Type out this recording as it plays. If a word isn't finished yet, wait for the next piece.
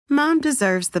Mom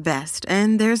deserves the best,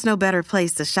 and there's no better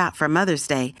place to shop for Mother's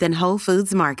Day than Whole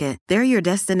Foods Market. They're your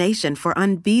destination for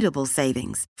unbeatable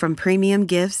savings, from premium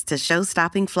gifts to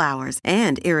show-stopping flowers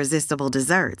and irresistible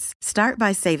desserts. Start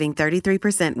by saving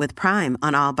 33% with Prime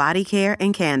on all body care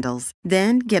and candles.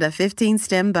 Then get a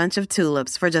 15-stem bunch of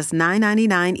tulips for just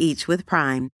 $9.99 each with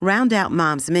Prime. Round out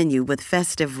Mom's menu with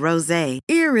festive rosé,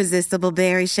 irresistible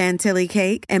berry chantilly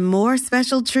cake, and more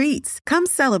special treats. Come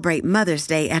celebrate Mother's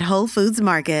Day at Whole Foods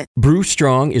Market. Brew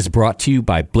Strong is brought to you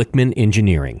by Blickman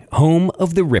Engineering, home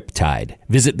of the Riptide.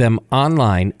 Visit them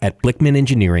online at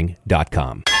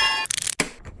blickmanengineering.com.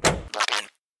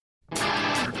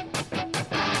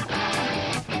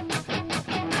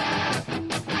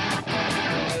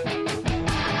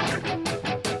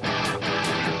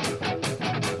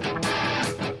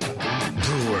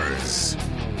 Brewers,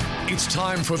 it's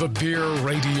time for the beer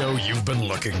radio you've been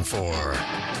looking for.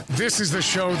 This is the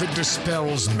show that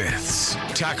dispels myths,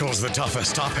 tackles the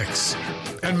toughest topics,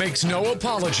 and makes no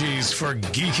apologies for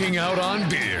geeking out on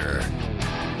beer.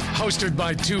 Hosted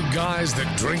by two guys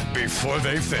that drink before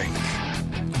they think,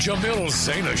 Jamil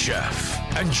Zainasheff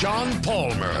and John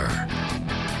Palmer.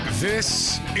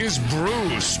 This is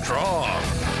Brew Strong.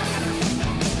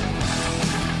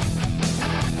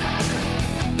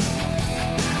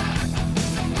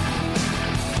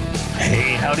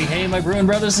 Hey, howdy, hey, my brewing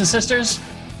brothers and sisters.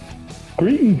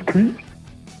 Greetings.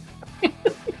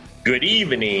 Good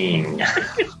evening.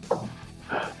 I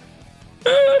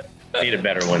need a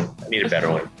better one.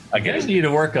 I guess you need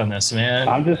to work on this, man.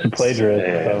 I'm just a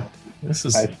plagiarist, so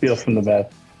I steal from the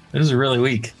best. This is really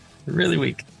weak. Really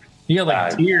weak. You got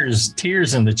like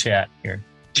tears in the chat here.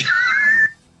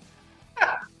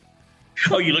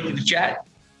 Oh, you looked at the chat?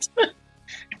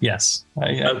 Yes.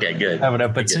 Okay, good. Have it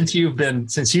up, but since you've been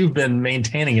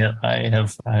maintaining it,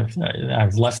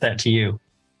 I've left that to you.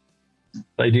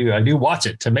 I do watch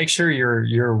it to make sure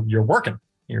you're working,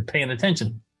 you're paying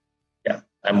attention. Yeah,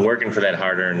 I'm working for that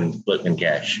hard-earned Blickman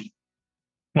cash.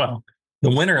 Well,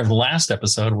 the winner of the last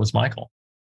episode was Michael.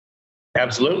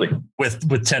 Absolutely,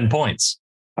 with 10 points.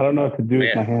 I don't know what to do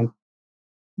with my hands.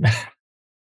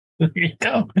 There you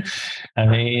go. I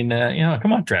mean,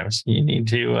 come on, Travis. You need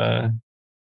to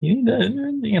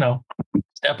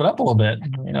step it up a little bit.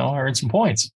 Earn some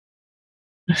points.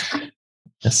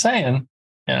 Just saying.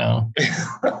 It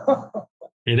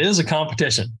is a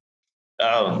competition.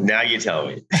 Oh, now you tell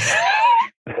me.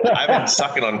 I've been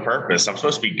sucking on purpose. I'm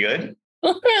supposed to be good.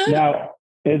 Now,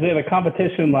 is it a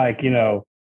competition like,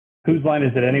 whose line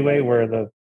is it anyway, where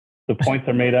the points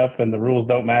are made up and the rules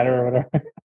don't matter or whatever?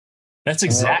 That's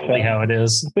exactly how it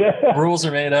is. Rules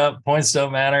are made up, points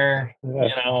don't matter.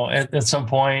 Yeah. At some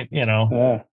point,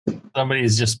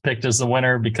 somebody's just picked as the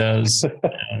winner because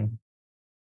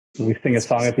we sing a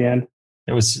song at the end.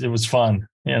 It was fun,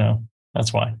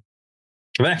 that's why.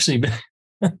 I've actually been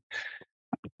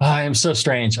I am so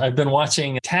strange. I've been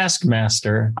watching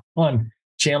Taskmaster on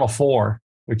Channel 4,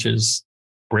 which is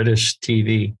British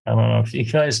TV. I don't know if are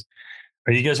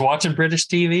you guys watching British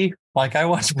TV? Like I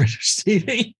watch British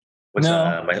TV?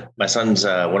 No. My son's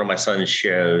one of my son's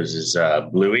shows is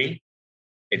Bluey.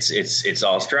 It's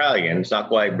Australian. It's not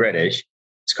quite British.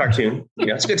 It's cartoon.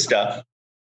 It's good stuff.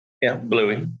 Yeah,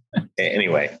 Bluey.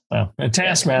 Anyway, well, in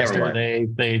Taskmaster,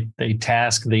 they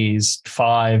task these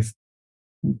 5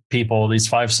 people, these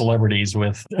 5 celebrities,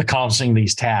 with accomplishing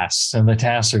these tasks, and the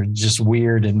tasks are just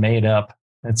weird and made up.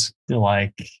 It's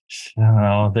like, I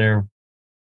don't know,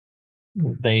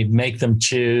 they make them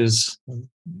choose,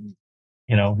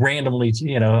 randomly,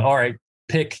 all right,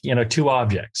 pick, 2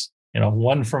 objects,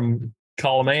 one from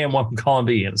column A and one from column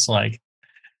B. And it's like,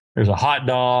 there's a hot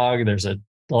dog, there's an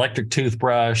electric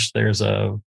toothbrush, there's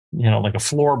a, like a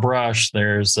floor brush,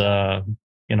 there's something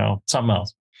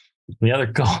else. The other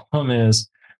column is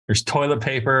there's toilet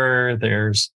paper,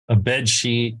 there's a bed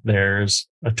sheet, there's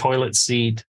a toilet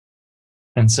seat.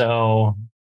 And so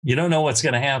you don't know what's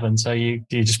going to happen. So you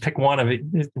just pick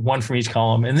one from each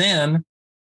column. And then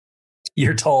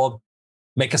you're told,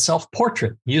 make a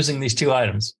self-portrait using these 2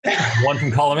 items. One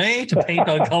from column A to paint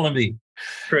on column B.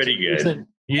 Pretty good.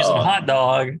 Using a hot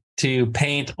dog to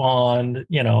paint on,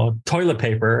 toilet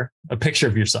paper, a picture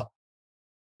of yourself.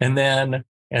 And then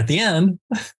at the end,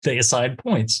 they assign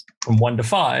points from 1 to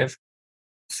 5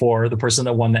 for the person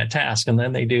that won that task. And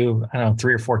then they do,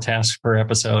 3 or 4 tasks per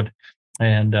episode.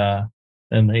 And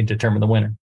then they determine the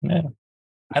winner. Yeah.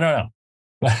 I don't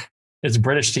know. It's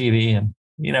British TV, and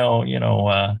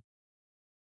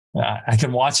I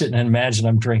can watch it and imagine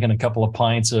I'm drinking a couple of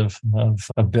pints of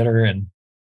bitter and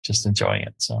just enjoying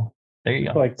it. So there you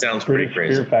go. Like sounds pretty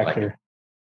crazy. Fear factor.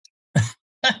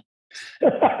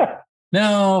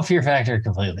 No, Fear Factor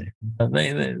completely.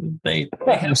 They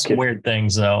have some weird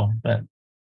things though,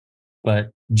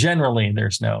 but generally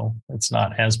it's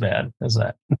not as bad as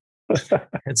that.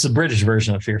 It's the British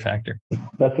version of Fear Factor.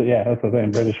 That's the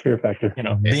thing. British Fear Factor.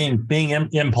 Being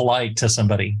impolite to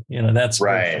somebody. That's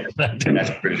right.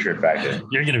 That's British Fear Factor.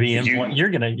 You're going to be impolite. You're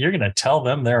going to tell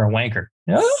them they're a wanker.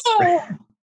 Oh!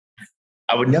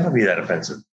 I would never be that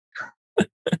offensive.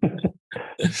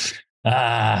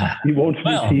 You won't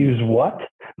need to use what?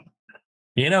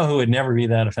 You know who would never be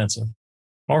that offensive,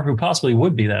 or who possibly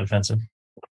would be that offensive?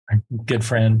 Our good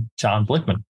friend John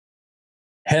Blickman.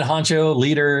 Head honcho,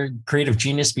 leader, creative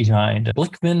genius behind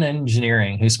Blickman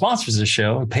Engineering, who sponsors the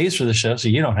show, who pays for the show, so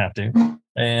you don't have to.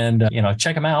 And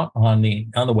check them out on the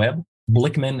web,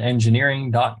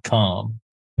 blickmanengineering.com.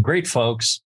 Great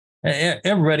folks.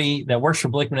 Everybody that works for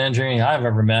Blickman Engineering I've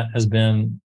ever met has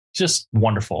been just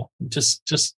wonderful.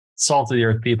 Just salt of the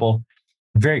earth people,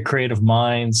 very creative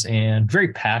minds, and very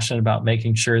passionate about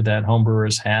making sure that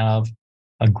homebrewers have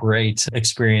a great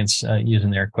experience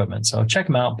using their equipment. So check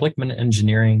them out,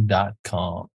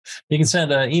 blickmanengineering.com. You can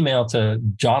send an email to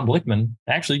John Blickman,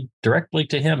 actually directly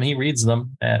to him. He reads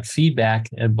them at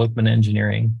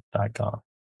feedback@blickmanengineering.com.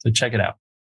 So check it out.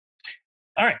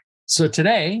 All right. So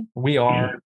today we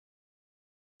are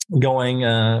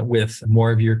going with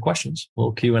more of your questions, a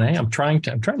little Q&A. I'm trying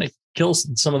to kill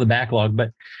some of the backlog,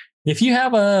 but if you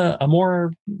have a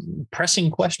more pressing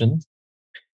question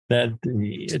that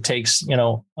it takes,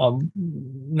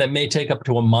 that may take up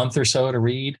to a month or so to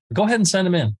read, go ahead and send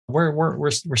them in. We're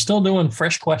still doing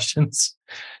fresh questions.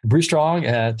 Brew Strong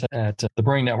at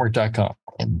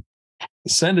thebrewingnetwork.com.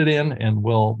 Send it in and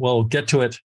we'll get to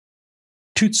it.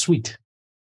 Toot sweet.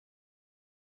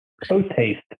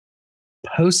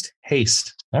 Post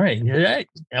haste. All right.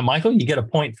 And Michael, you get a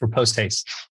point for post haste.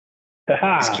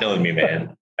 He's killing me,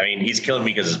 man. I mean, he's killing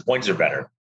me because his points are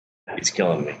better. He's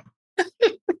killing me.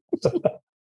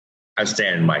 I'm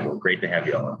standing, Michael. Great to have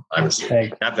you on. Honestly,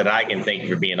 thanks. Not that I can thank you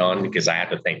for being on, because I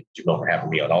have to thank you for having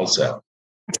me on also.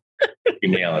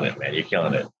 You're nailing it, man. You're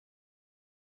killing it.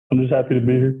 I'm just happy to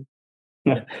be here.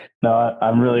 No,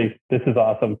 I'm really, this is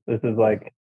awesome. This is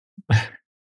like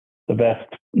the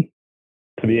best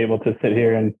to be able to sit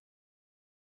here and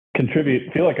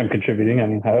contribute. Feel like I'm contributing. I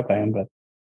mean, I hope I am, but.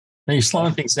 You're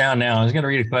slowing things down now. I was going to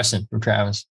read a question from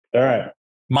Travis. All right.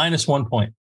 -1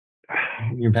 point.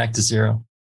 You're back to 0.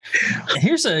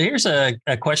 Here's a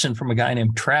question from a guy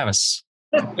named Travis.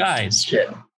 Guys,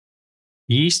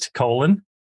 yeast,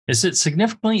 is it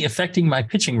significantly affecting my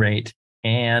pitching rate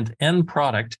and end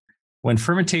product when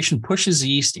fermentation pushes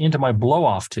yeast into my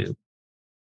blow-off tube?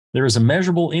 There is a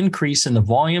measurable increase in the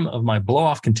volume of my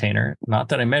blow-off container. Not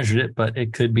that I measured it, but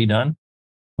it could be done.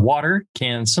 Water.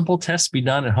 Can simple tests be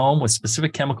done at home with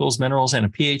specific chemicals, minerals, and a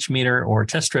pH meter or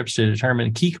test strips to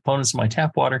determine key components of my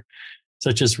tap water,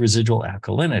 such as residual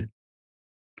alkalinity?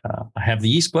 I have the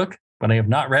yeast book, but I have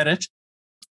not read it.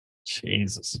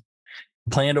 Jesus.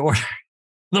 Plan to order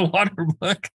the water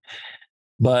book,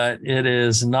 but it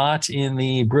is not in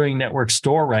the Brewing Network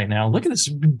store right now. Look at this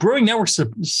Brewing Network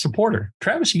supporter.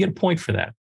 Travis, you get a point for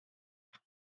that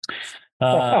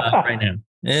right now.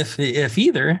 If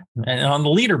either, and on the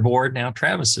leaderboard now,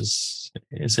 Travis is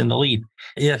in the lead.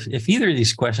 If either of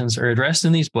these questions are addressed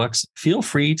in these books, feel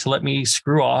free to let me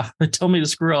screw off. Tell me to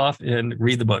screw off and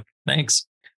read the book. Thanks,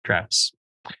 Travis.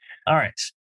 All right,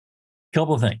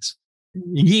 couple of things.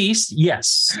 Yeast,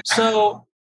 yes. So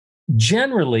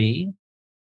generally,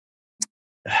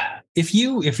 if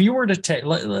you were to take,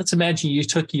 let's imagine you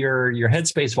took your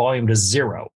headspace volume to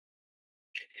 0,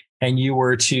 and you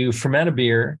were to ferment a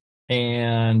beer,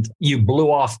 and you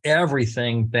blew off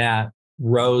everything that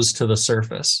rose to the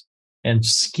surface and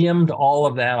skimmed all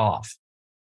of that off.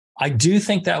 I do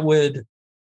think that would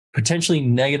potentially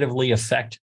negatively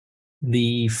affect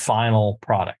the final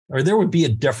product, or there would be a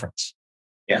difference.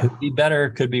 Yeah. Could be better,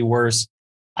 could be worse.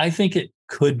 I think it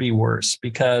could be worse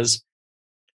because,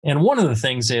 and one of the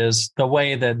things is the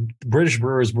way that British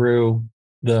brewers brew,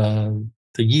 the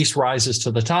yeast rises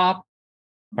to the top.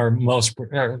 Or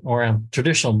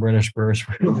traditional British brewers,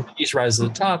 yeast rises to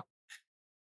the top.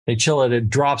 They chill it, it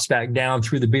drops back down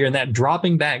through the beer, and that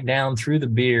dropping back down through the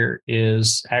beer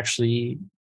is actually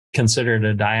considered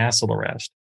a diacetyl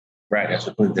arrest. Right, that's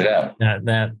what proved it out.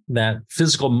 That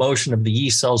physical motion of the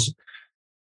yeast cells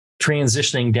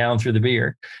transitioning down through the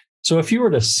beer. So if you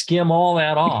were to skim all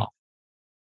that off,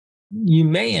 you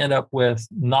may end up with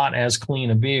not as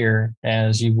clean a beer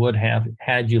as you would have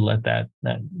had you let that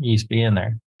yeast be in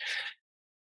there.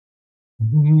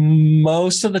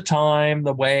 Most of the time,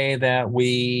 the way that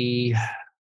we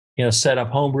set up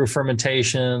homebrew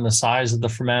fermentation, the size of the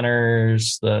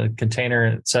fermenters, the container,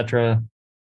 etc.,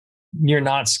 you're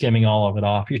not skimming all of it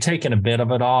off. You're taking a bit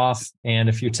of it off. And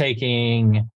if you're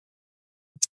taking,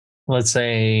 let's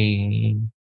say,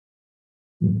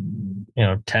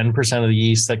 10% of the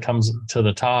yeast that comes to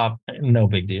the top, no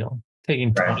big deal.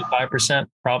 Taking 25%,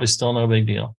 probably still no big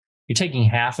deal. You're taking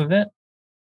half of it,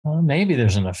 well, maybe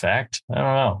there's an effect. I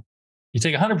don't know. You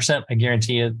take 100%, I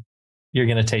guarantee you, you're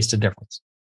going to taste a difference.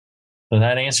 Does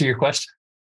that answer your question?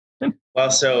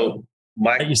 Well, so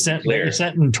Michael, you sent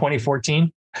in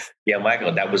 2014? Yeah,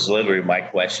 Michael, that was literally my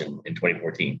question in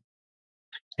 2014.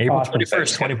 April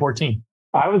 21st, 2014.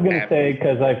 I was going to say,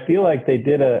 because I feel like they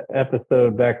did an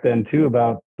episode back then too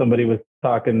about somebody was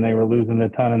talking, they were losing a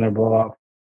ton in their blow off.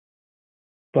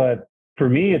 But for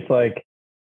me, it's like,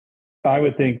 I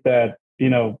would think that,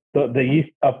 the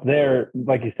yeast up there,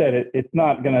 like you said, it's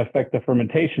not going to affect the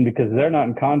fermentation because they're not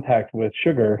in contact with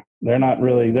sugar. They're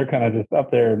kind of just up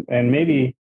there. And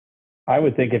maybe I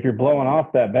would think if you're blowing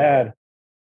off that bad,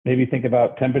 maybe think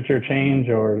about temperature change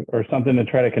or something to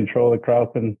try to control the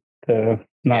Krausen to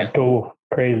not go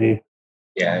crazy.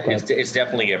 Yeah, it's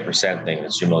definitely a percent thing,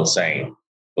 as Jamal's saying.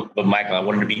 But Michael, I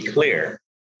wanted to be clear.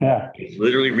 Yeah.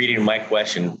 Literally reading my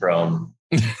question from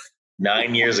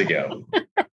 9 years ago.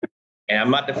 And I'm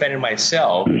not defending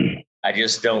myself. I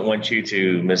just don't want you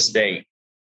to mistake.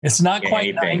 It's not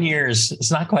quite 9 years. It's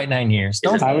not quite 9 years.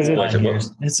 Don't say it's 9 years.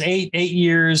 It's 8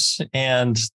 years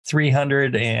and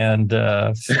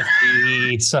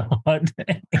 350 somewhat.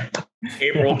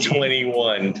 April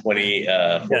 21,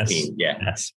 2014.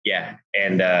 Yes. Yeah.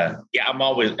 And I'm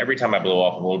always, every time I blow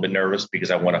off, I'm a little bit nervous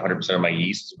because I want 100% of my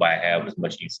yeast. That's why I have as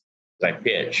much yeast as I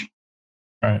pitch.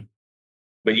 All right.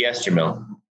 But yes, Jamil,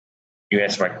 you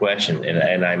answered my question,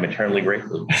 and I'm eternally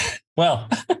grateful. Well,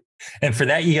 and for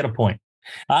that, you get a point.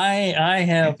 I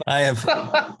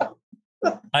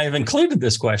have included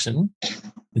this question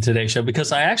in today's show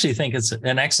because I actually think it's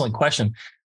an excellent question.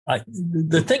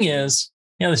 The thing is,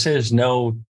 they say there's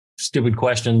no stupid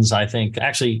questions. I think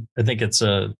it's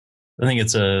a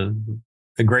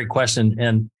great question,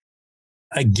 and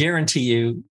I guarantee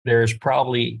you, there's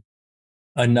probably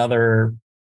another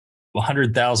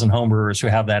 100,000 homebrewers who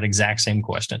have that exact same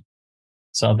question.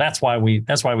 So that's why we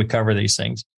cover these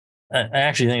things. I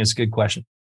actually think it's a good question.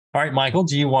 All right, Michael,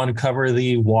 do you want to cover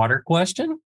the water question?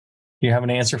 Do you have an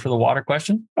answer for the water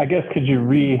question? I guess, could you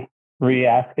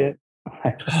re-ask it?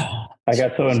 I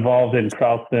got so involved in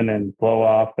Krausen and blow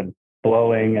off and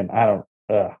blowing, and I don't.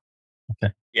 Okay.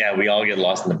 Yeah, we all get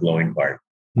lost in the blowing part.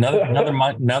 Another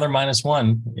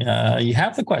 -1. You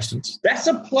have the questions. That's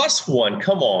a +1.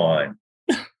 Come on.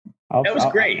 That was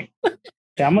great.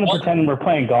 Yeah, I'm going to pretend we're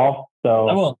playing golf.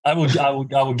 So I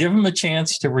will give him a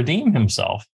chance to redeem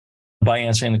himself by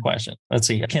answering the question. Let's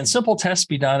see. Can simple tests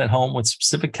be done at home with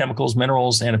specific chemicals,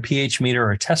 minerals, and a pH meter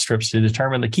or test strips to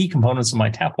determine the key components of my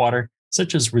tap water,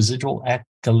 such as residual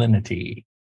alkalinity?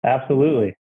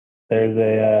 Absolutely. There's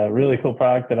a really cool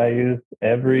product that I use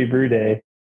every brew day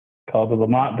called the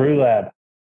Lamont Brew Lab.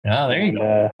 Yeah, there you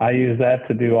go. I use that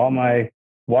to do all my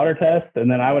water tests.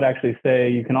 And then I would actually say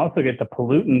you can also get the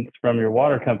pollutants from your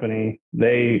water company.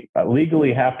 They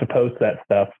legally have to post that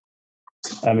stuff.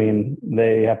 I mean,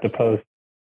 they have to post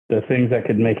the things that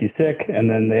could make you sick. And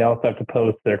then they also have to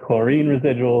post their chlorine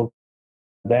residuals.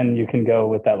 Then you can go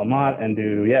with that Lamont and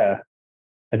do,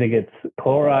 I think it's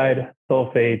chloride,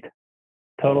 sulfate,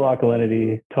 total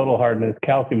alkalinity, total hardness,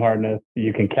 calcium hardness.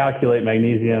 You can calculate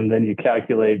magnesium, then you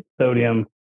calculate sodium.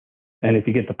 And if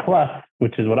you get the plus,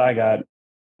 which is what I got,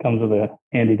 comes with a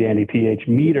handy dandy pH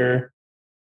meter.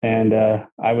 And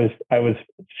I was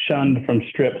shunned from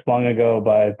strips long ago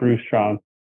by Bruce Strong.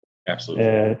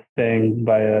 Absolutely. Saying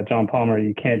by John Palmer,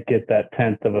 you can't get that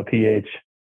 1/10 of a pH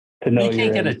to know you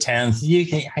can't get a 1/10. You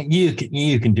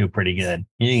can do pretty good.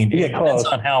 You can get close. Depends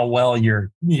on how well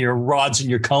your rods and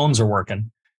your cones are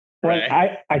working.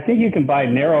 Right. I think you can buy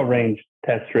narrow range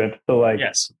test strips. So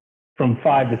from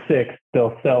 5 to 6,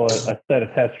 they'll sell a set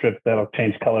of test strips that'll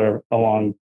change color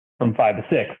along from 5 to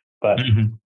 6. But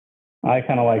I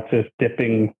kind of like just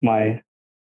dipping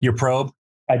your probe.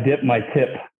 I dip my tip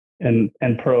and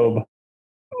probe.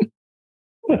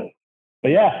 But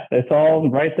yeah, it's all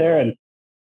right there. And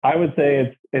I would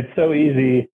say it's so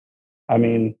easy. I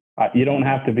mean, you don't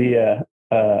have to be a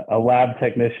lab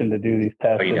technician to do these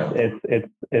tests.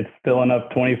 It's filling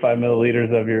up 25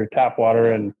 milliliters of your tap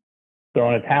water and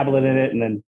throwing a tablet in it, and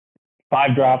then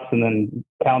 5 drops, and then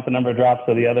count the number of drops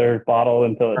of the other bottle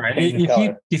until it changes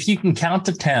color. If you can count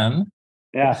to 10,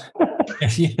 yeah.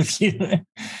 if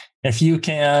you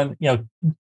can,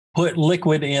 put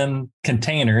liquid in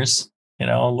containers,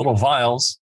 little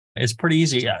vials, It's pretty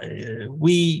easy.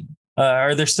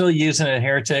 They're still using it at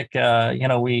Heretic.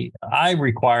 I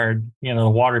required, the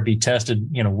water be tested,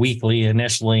 weekly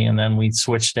initially, and then we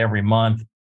switched every month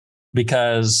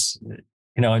because,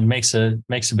 it makes a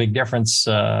big difference,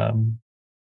 when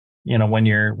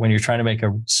you're trying to make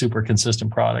a super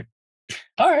consistent product.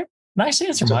 All right. Nice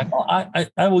answer, Michael.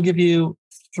 I will give you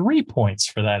 3 points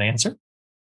for that answer,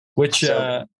 which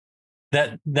that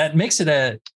makes it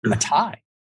a tie.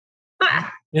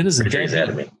 It is a dead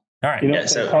heat. All right. You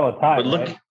don't call it tie, but look,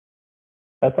 right?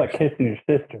 That's like kissing your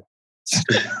sister.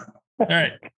 All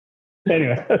right.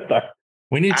 Anyway, sorry.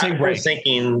 We need to take a break.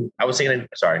 I was thinking,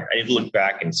 sorry, I need to look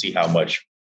back and see how much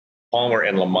Palmer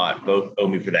and Lamont both owe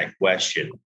me for that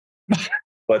question.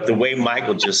 But the way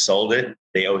Michael just sold it,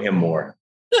 they owe him more.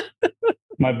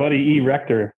 My buddy E.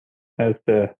 Rector has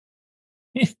the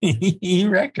E.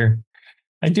 Rector.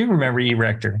 I do remember E.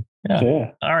 Rector.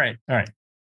 Yeah. All right.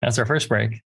 That's our first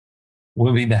break.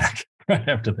 We'll be back right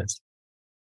after this.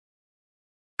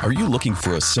 Are you looking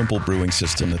for a simple brewing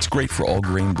system that's great for all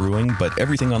grain brewing, but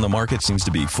everything on the market seems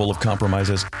to be full of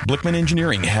compromises? Blickman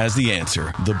Engineering has the answer.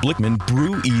 The Blickman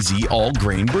Brew Easy All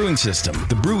Grain Brewing System.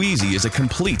 The Brew Easy is a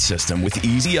complete system with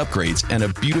easy upgrades and a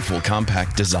beautiful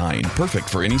compact design, perfect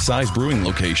for any size brewing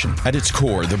location. At its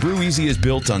core, the Brew Easy is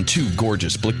built on 2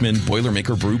 gorgeous Blickman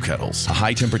Boilermaker brew kettles, a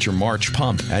high-temperature March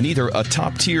pump, and either a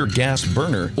top-tier gas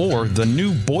burner or the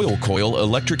new Boil Coil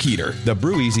electric heater. The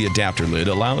Brew Easy adapter lid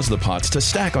allows the pots to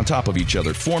stack on top of each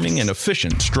other, forming an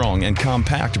efficient, strong, and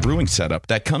compact brewing setup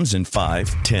that comes in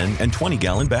 5, 10, and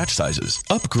 20-gallon batch sizes.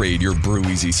 Upgrade your Brew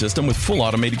Easy system with full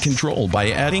automated control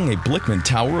by adding a Blickman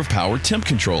Tower of Power temp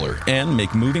controller and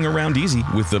make moving around easy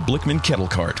with the Blickman Kettle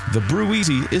Cart. The Brew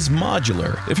Easy is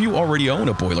modular. If you already own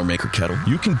a Boilermaker kettle,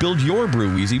 you can build your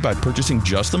Brew Easy by purchasing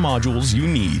just the modules you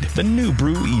need. The new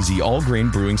Brew Easy all-grain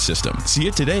brewing system. See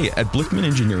it today at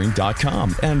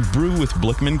BlickmanEngineering.com and brew with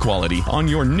Blickman quality on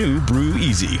your new Brew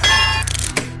Easy.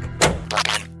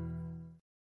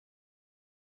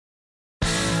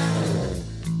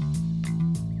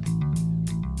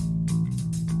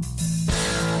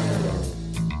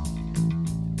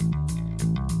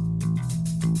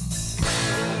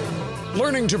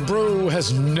 Learning to brew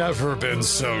has never been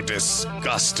so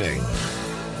disgusting.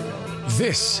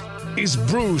 This is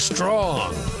Brew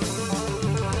Strong.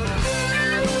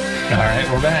 All right,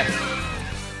 we're back.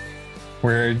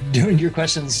 We're doing your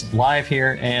questions live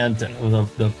here, and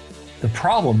the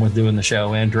problem with doing the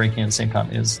show and drinking at the same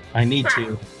time is I need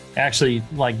to actually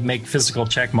make physical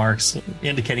check marks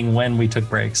indicating when we took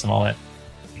breaks and all that,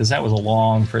 because that was a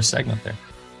long first segment there.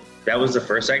 That was the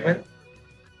first segment?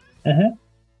 Uh-huh.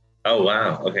 Oh,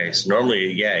 wow. Okay. So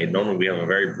normally we have a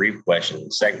very brief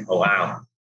question segment. Oh, wow.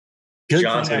 Good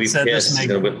John's going to be pissed. He's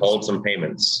going to withhold some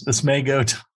payments. This may go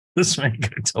till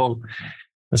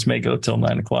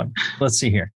 9 o'clock. Let's see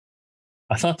here.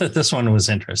 I thought that this one was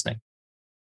interesting.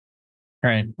 All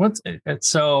right.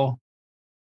 So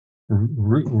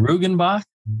Rugenbach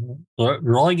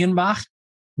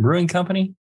Brewing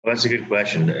Company? Well, that's a good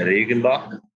question.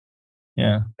 Rugenbach?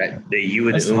 Yeah. The U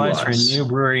and the umlauts. For a new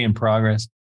brewery in progress.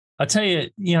 I'll tell you,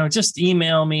 just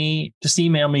email me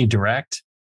direct,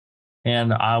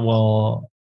 and I'll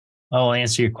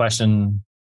answer your question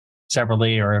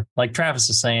separately, or like Travis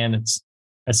is saying,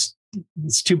 it's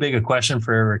too big a question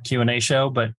for a Q&A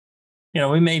show, but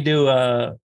we may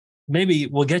do maybe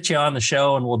we'll get you on the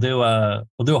show and we'll do a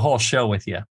whole show with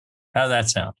you. How does that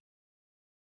sound?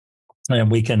 And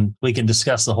we can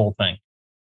discuss the whole thing.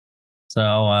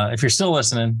 So if you're still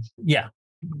listening,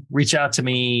 reach out to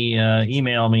me,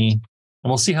 email me, and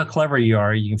we'll see how clever you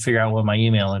are. You can figure out what my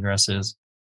email address is.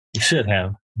 You should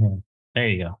have. Yeah. There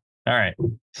you go. All right.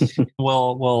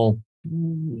 We'll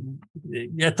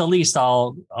at the least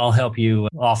I'll help you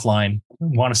offline.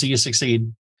 Want to see you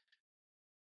succeed.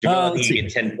 I think you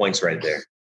get 10 points right there.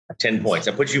 10 points.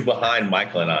 I put you behind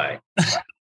Michael and I.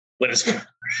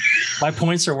 My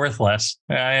points are worth less.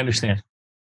 I understand.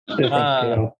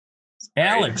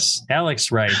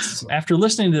 Alex writes, after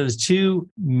listening to the 2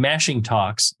 mashing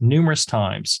talks numerous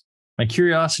times, my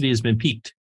curiosity has been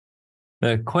piqued.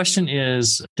 The question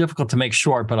is difficult to make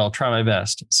short, but I'll try my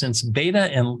best. Since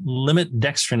beta and limit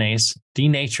dextrinase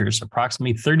denatures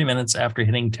approximately 30 minutes after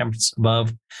hitting temps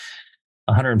above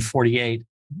 148,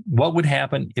 what would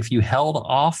happen if you held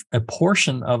off a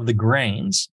portion of the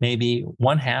grains, maybe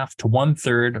 1/2 to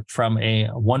 1/3 from a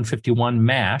 151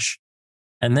 mash,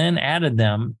 and then added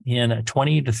them in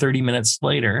 20 to 30 minutes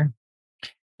later?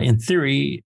 In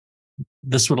theory,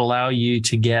 this would allow you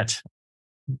to get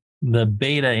the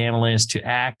beta amylase to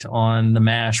act on the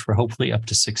mash for hopefully up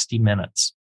to 60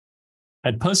 minutes.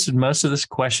 I'd posted most of this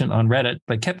question on Reddit,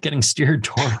 but kept getting steered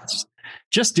towards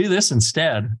just do this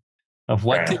instead of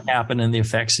what could happen and the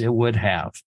effects it would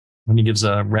have. And he gives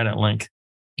a Reddit link,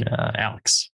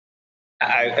 Alex.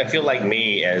 I feel like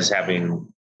me, as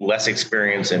having less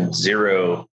experience and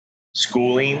zero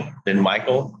schooling than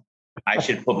Michael, I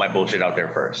should put my bullshit out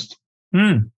there first.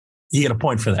 You get a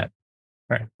point for that.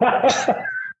 Right.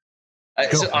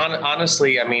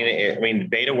 Honestly, I mean,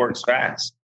 beta works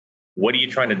fast. What are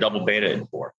you trying to double beta it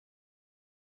for?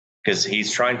 Because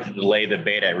he's trying to delay the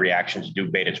beta reaction to do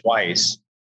beta twice.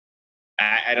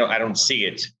 I don't see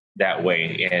it that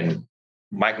way. And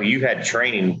Michael, you had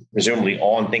training presumably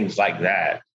on things like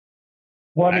that.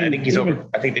 Well, I think he's over.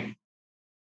 I think that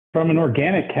from an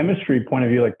organic chemistry point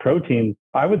of view, like protein,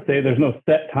 I would say there's no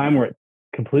set time where it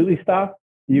completely stops.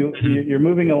 You're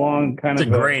moving along kind it's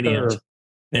of a gradient.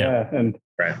 Yeah. And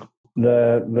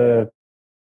the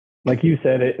like you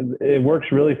said, it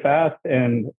works really fast.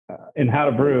 And in How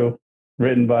to Brew,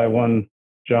 written by one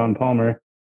John Palmer,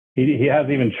 he has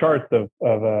even charts of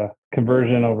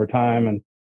conversion over time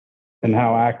and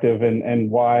how active and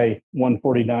why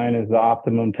 149 is the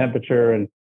optimum temperature, and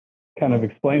kind of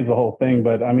explains the whole thing.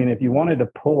 But I mean, if you wanted to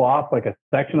pull off like a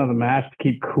section of the mash to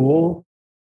keep cool,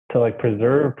 to like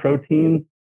preserve protein,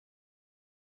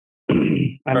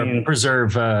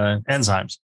 preserve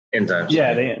enzymes.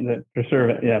 Yeah, they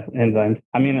preserve it. Yeah, enzymes.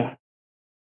 I mean,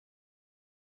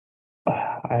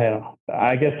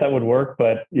 I guess that would work,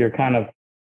 but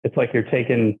it's like you're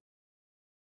taking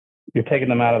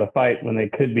them out of the fight when they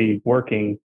could be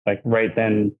working like right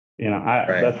then.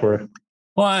 That's where.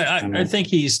 Well, I think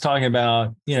he's talking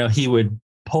about, he would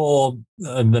pull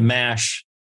the mash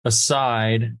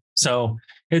aside. So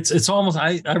it's almost,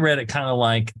 I read it kind of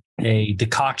like a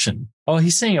decoction. Oh,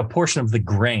 he's saying a portion of the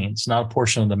grains, not a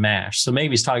portion of the mash. So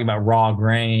maybe he's talking about raw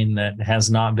grain that has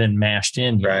not been mashed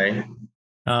in yet.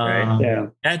 Right.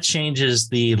 That changes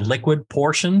the liquid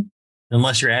portion,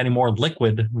 unless you're adding more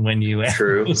liquid when you add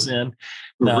those in.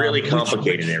 Really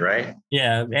complicating it, right?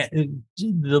 Yeah.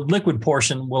 The liquid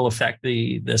portion will affect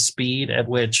the speed at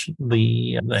which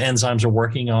the enzymes are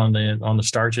working on the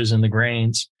starches in the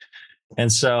grains.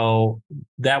 And so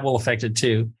that will affect it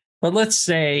too. But let's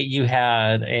say you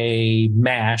had a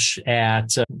mash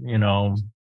at,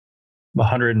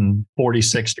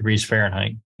 146 degrees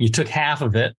Fahrenheit. You took half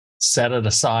of it, set it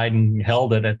aside, and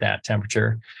held it at that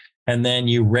temperature. And then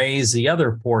you raise the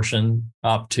other portion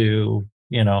up to,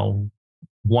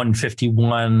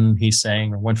 151, he's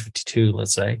saying, or 152,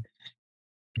 let's say.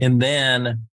 And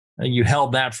then you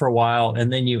held that for a while,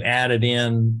 and then you added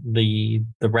in the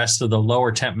rest of the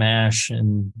lower temp mash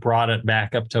and brought it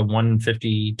back up to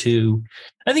 152.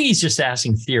 I think he's just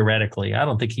asking theoretically. I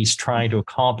don't think he's trying to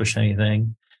accomplish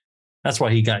anything. That's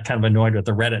why he got kind of annoyed with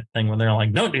the Reddit thing when they're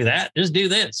like, don't do that, just do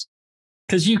this.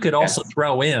 Because you could also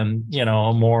throw in,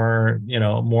 more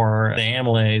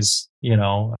amylase, you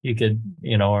could,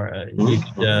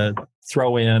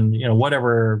 throw in,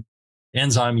 whatever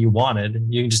enzyme you wanted.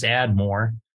 You can just add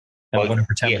more at whatever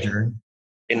temperature.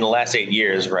 In the last 8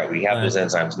 years, right, we have those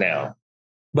enzymes now.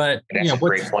 But and that's a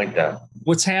great point, though.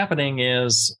 What's happening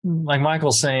is, like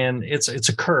Michael's saying, it's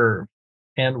a curve.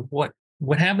 And what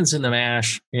happens in the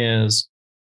mash is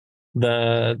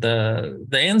the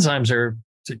enzymes are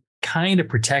kind of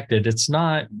protected. It's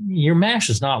not, your mash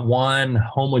is not one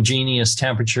homogeneous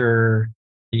temperature.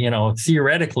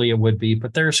 Theoretically it would be,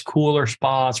 but there's cooler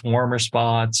spots, warmer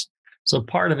spots. So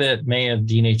part of it may have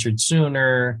denatured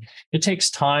sooner. It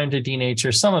takes time to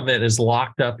denature. Some of it is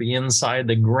locked up inside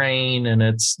the grain, and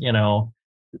it's,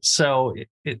 so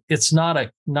it's not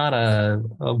a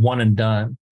one and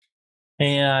done.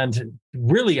 And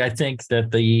really, I think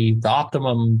that the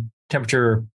optimum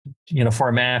temperature, for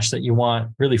a mash that you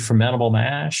want, really fermentable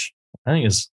mash, I think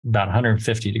is about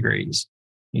 150 degrees.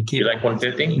 You like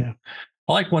 150? Yeah.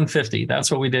 I like 150.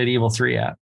 That's what we did Evil 3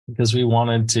 at, because we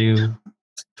wanted to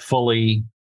fully,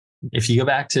 if you go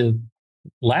back to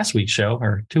last week's show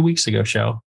or 2 weeks ago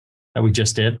show that we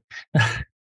just did,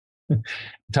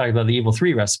 talking about the Evil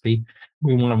 3 recipe,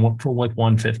 we went for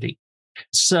 150.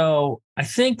 So I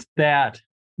think that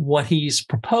what he's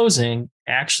proposing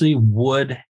actually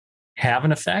would have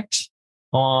an effect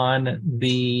on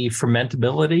the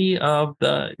fermentability of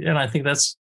and I think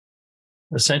that's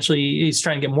essentially, he's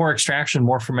trying to get more extraction,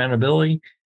 more fermentability.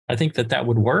 I think that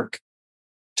would work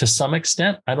to some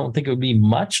extent. I don't think it would be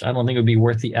much. I don't think it would be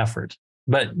worth the effort.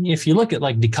 But if you look at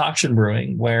like decoction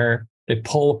brewing, where they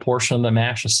pull a portion of the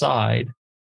mash aside,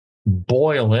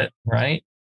 boil it, right?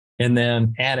 And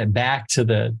then add it back to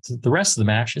the rest of the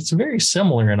mash, it's very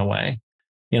similar in a way.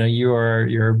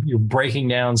 you're breaking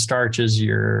down starches,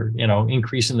 you're,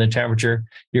 increasing the temperature,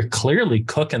 you're clearly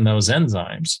cooking those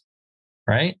enzymes,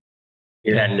 right?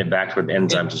 You're adding it back where the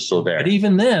enzymes are still there. But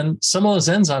even then, some of those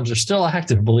enzymes are still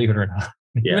active, believe it or not.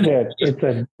 Yeah,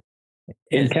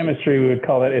 in chemistry, we would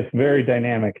call it's very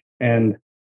dynamic. And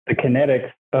the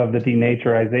kinetics of the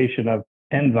denaturization of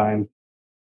enzymes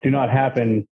do not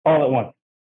happen all at once.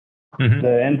 Mm-hmm.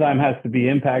 The enzyme has to be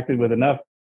impacted with enough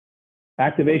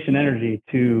activation energy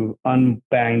to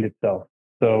unbind itself.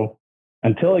 So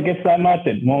until it gets that much,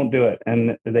 it won't do it.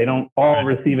 And they don't all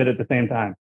receive it at the same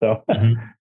time. So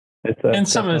and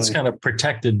some of it's kind of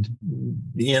protected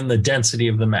in the density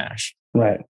of the mash.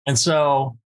 Right. And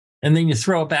so, and then you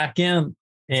throw it back in,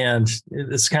 and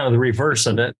it's kind of the reverse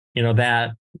of it.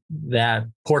 That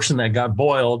portion that got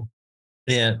boiled,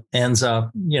 it ends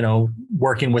up,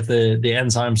 working with the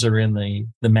enzymes that are in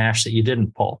the mash that you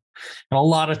didn't pull. And a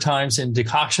lot of times in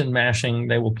decoction mashing,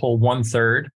 they will pull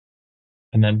 1/3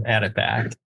 and then add it back.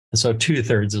 And so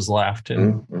 2/3 is left,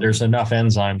 and there's enough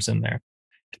enzymes in there.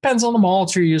 Depends on the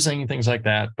malt you're using, things like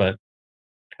that. But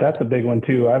that's a big one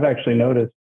too. I've actually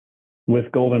noticed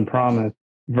with Golden Promise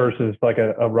versus like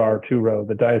a raw or 2-row,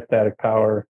 the diastatic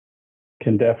power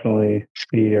can definitely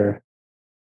be your.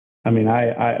 I mean,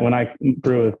 I when I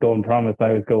brew with Golden Promise, I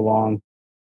always go long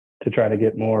to try to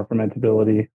get more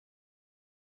fermentability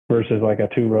versus like a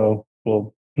 2-row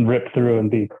will rip through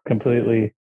and be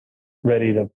completely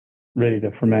ready to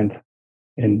ferment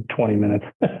in 20 minutes.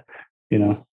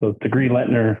 So degree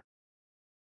Lentner,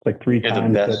 like 3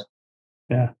 times.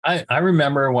 Yeah. I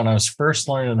remember when I was first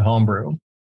learning homebrew,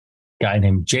 a guy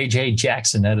named JJ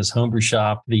Jackson at his homebrew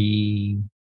shop, the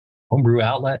Homebrew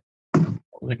Outlet,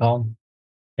 what was it called?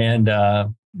 And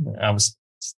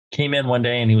came in one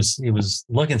day and he was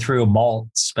looking through malt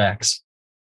specs,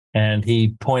 and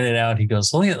he pointed out, he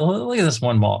goes, look at this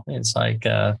one malt. It's like,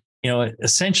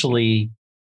 essentially,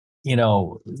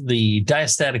 the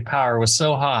diastatic power was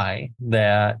so high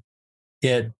that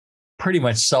it pretty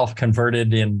much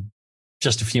self-converted in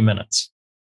just a few minutes.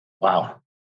 Wow.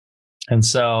 And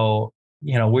so,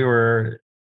 that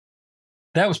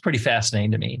was pretty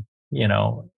fascinating to me,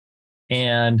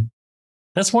 and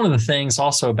that's one of the things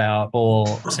also about people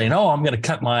saying, oh, I'm going to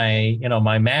cut my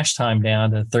mash time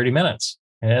down to 30 minutes.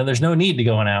 And there's no need to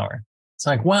go an hour. It's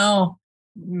like, well,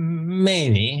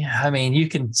 maybe. I mean, you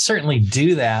can certainly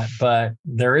do that, but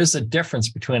there is a difference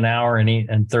between an hour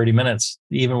and 30 minutes,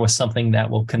 even with something that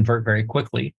will convert very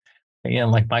quickly.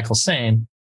 Again, like Michael's saying,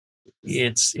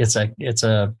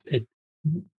 to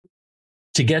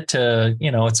get to,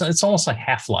 it's almost like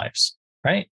half-lives,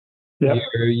 right? Yep.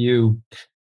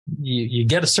 You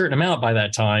get a certain amount by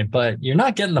that time, but you're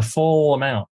not getting the full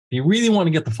amount. If you really want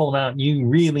to get the full amount, you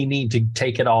really need to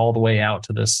take it all the way out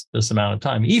to this amount of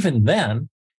time. Even then,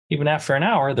 even after an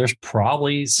hour, there's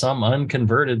probably some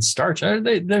unconverted starch.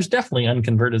 There's definitely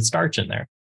unconverted starch in there.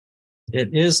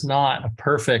 It is not a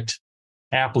perfect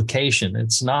application.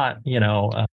 It's not,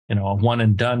 a one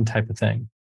and done type of thing.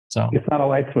 So it's not a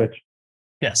light switch.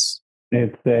 Yes.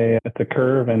 It's a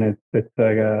curve, and it's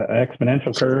like an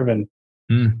exponential curve. And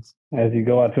as you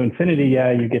go out to infinity,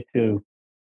 you get to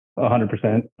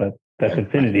 100%, but that's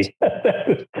infinity.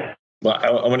 Well,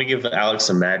 I want to give Alex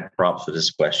some mad props for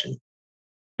this question.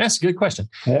 That's a good question.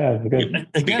 Yeah, it's good.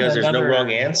 Because there's no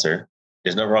wrong answer.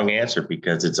 There's no wrong answer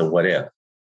because it's a what if.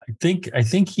 I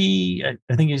think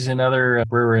he's another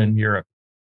brewer in Europe.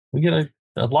 We get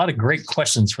a lot of great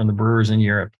questions from the brewers in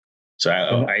Europe. So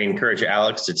I encourage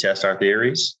Alex to test our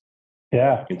theories.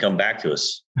 Yeah. And come back to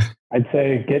us. I'd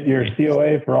say get your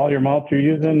COA for all your malts you're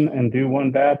using and do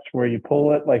one batch where you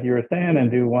pull it, like you were saying,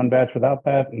 and do one batch without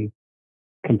that, and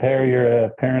compare your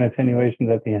apparent attenuations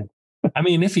at the end. I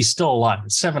mean, if he's still alive,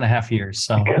 7.5 years.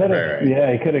 So he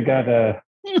could have got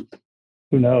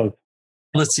who knows?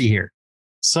 Let's see here.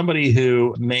 Somebody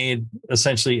who made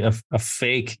essentially a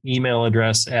fake email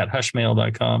address at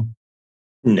hushmail.com.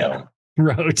 No.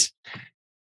 Wrote,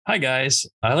 "Hi guys,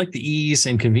 I like the ease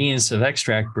and convenience of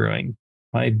extract brewing.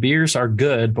 My beers are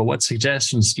good, but what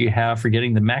suggestions do you have for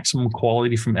getting the maximum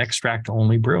quality from extract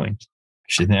only brewing?"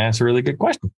 I think that's a really good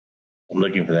question. I'm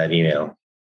looking for that email.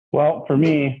 Well, for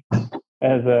me, I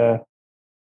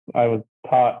was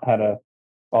taught how to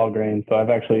all grain, so I've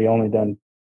actually only done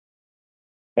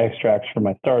extracts for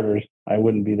my starters. I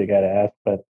wouldn't be the guy to ask,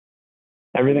 but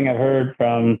everything I've heard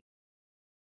from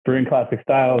brewing classic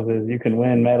styles is you can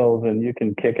win medals and you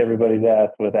can kick everybody's ass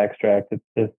with extract. It's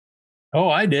just. Oh,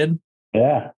 I did.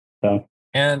 Yeah. So.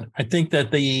 And I think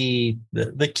that the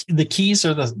keys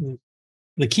are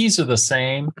the keys are the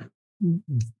same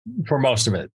for most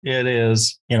of it. It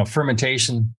is,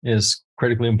 fermentation is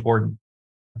critically important.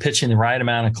 pitching the right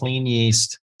amount of clean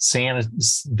yeast,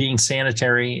 being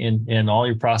sanitary in all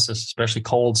your process, especially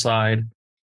cold side.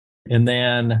 And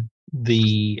then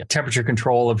the temperature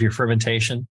control of your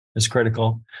fermentation is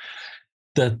critical.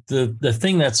 The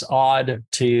thing that's odd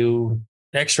to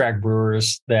extract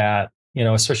brewers that,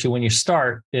 especially when you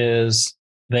start, is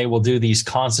they will do these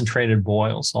concentrated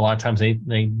boils. A lot of times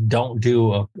they don't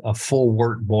do a full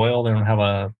wort boil. They don't have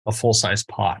a full-size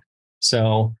pot.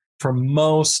 So for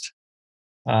most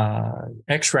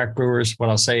extract brewers, what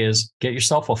I'll say is get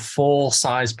yourself a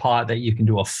full-size pot that you can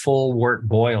do a full wort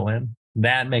boil in.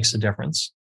 That makes a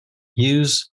difference.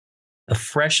 Use the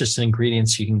freshest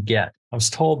ingredients you can get. I was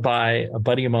told by a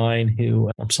buddy of mine who,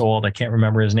 I'm so old, I can't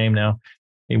remember his name now.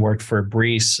 He worked for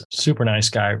Brees, super nice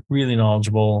guy, really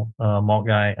knowledgeable malt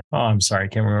guy. Oh, I'm sorry, I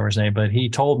can't remember his name, but he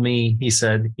told me, he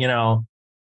said,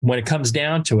 when it comes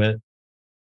down to it,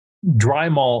 dry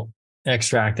malt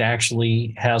extract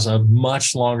actually has a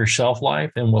much longer shelf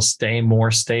life and will stay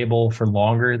more stable for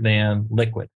longer than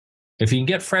liquid. If you can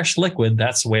get fresh liquid,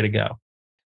 that's the way to go.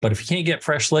 But if you can't get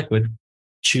fresh liquid,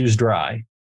 choose dry.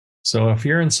 So if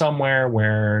you're in somewhere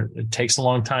where it takes a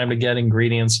long time to get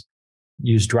ingredients,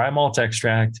 use dry malt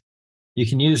extract. You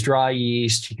can use dry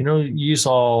yeast. You can use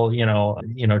all,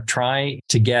 try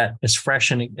to get as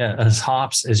fresh and as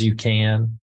hops as you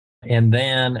can. And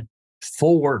then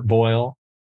full wort boil,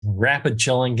 rapid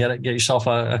chilling, get yourself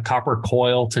a copper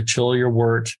coil to chill your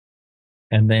wort.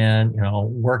 And then,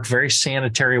 work very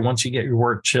sanitary once you get your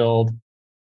wort chilled,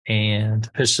 and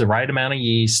pitch the right amount of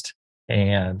yeast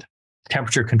and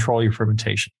temperature control your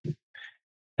fermentation.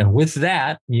 And with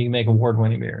that, you can make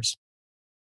award-winning beers.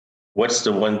 What's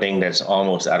the one thing that's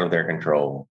almost out of their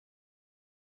control?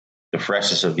 The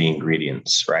freshness of the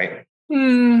ingredients, right? I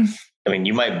mean,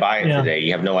 you might buy it today.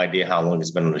 You have no idea how long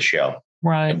it's been on the shelf.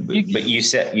 Right. But you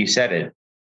said it.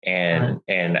 And right.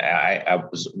 and I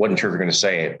wasn't sure if you were going to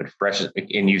say it, but fresh,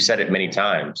 and you said it many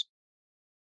times.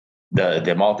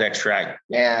 The malt extract,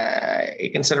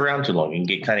 it can sit around too long. You can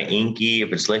get kind of inky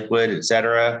if it's liquid,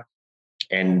 etc.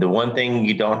 And the one thing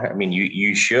you don't have,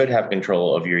 you should have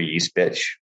control of your yeast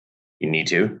pitch. You need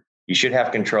to. You should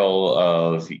have control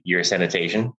of your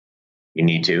sanitation. You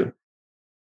need to.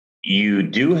 You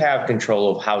do have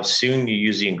control of how soon you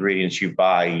use the ingredients you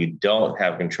buy. You don't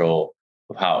have control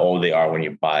of how old they are when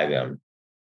you buy them.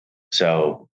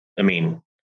 So,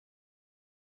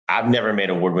 I've never made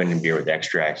award-winning beer with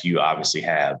extracts. You obviously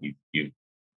have. You've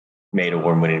made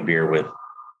award-winning beer with,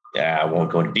 I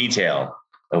won't go into detail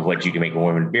of what you can make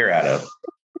award-winning beer out of.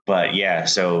 But yeah,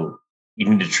 so you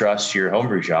need to trust your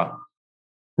homebrew shop.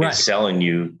 Right. It's selling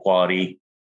you quality,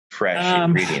 fresh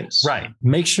ingredients. Right.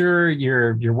 Make sure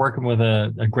you're working with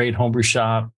a great homebrew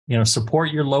shop.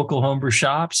 Support your local homebrew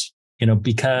shops,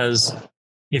 because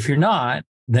if you're not,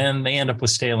 then they end up with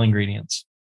stale ingredients.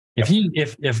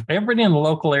 If everybody in the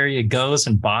local area goes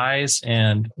and buys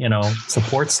and,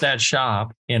 supports that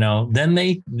shop, then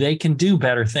they can do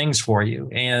better things for you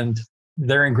and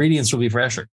their ingredients will be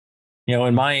fresher.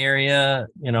 In my area,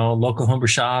 local homebrew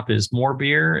shop is More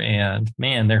Beer, and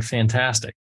man, they're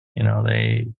fantastic.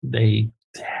 They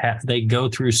go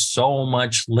through so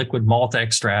much liquid malt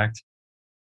extract.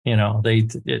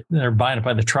 They're buying it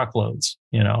by the truckloads.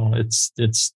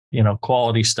 It's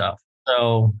quality stuff.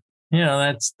 So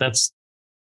that's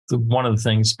one of the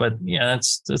things. But yeah,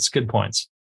 that's good points.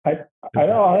 I'd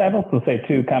also say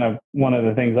too, kind of one of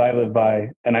the things I live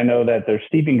by, and I know that there's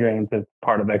steeping grains as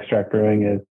part of extract brewing,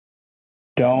 is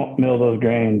don't mill those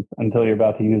grains until you're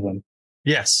about to use them.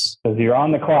 Yes. Because you're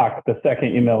on the clock the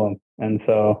second you mill them. And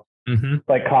so it's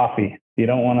like coffee. You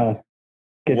don't want to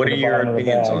get What to are the your bottom of the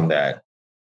opinions bag. on that?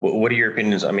 What are your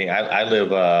opinions? I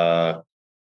live,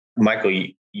 Michael,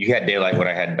 you had daylight when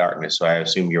I had darkness, so I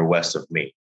assume you're west of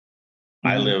me.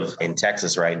 I live in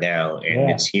Texas right now, and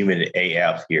it's humid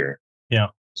AF here. Yeah.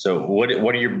 So what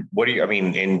are your,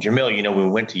 and Jamil, when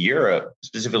we went to Europe,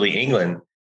 specifically England,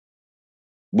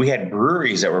 we had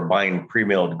breweries that were buying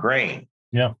pre-milled grain.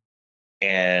 Yeah.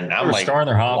 And I'm like, storing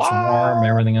their hops warm,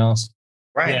 everything else.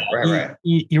 Right, right.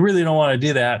 You really don't want to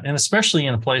do that. And especially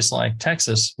in a place like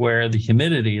Texas where the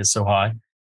humidity is so high.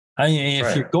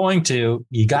 If you're going to,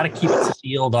 you got to keep it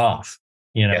sealed off.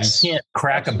 You can't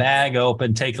crack a bag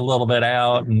open, take a little bit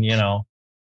out, and you're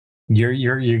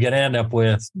going to end up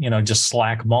with just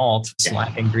slack malt,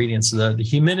 slack ingredients. The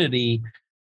humidity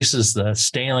reduces the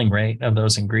staling rate of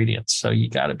those ingredients. So you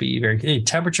got to be very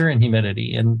temperature and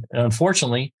humidity. And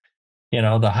unfortunately,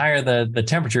 the higher the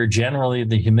temperature, generally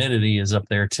the humidity is up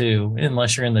there too,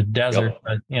 unless you're in the desert.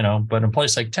 But but in a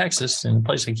place like Texas and a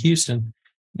place like Houston,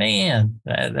 man,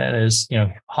 that is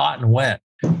hot and wet.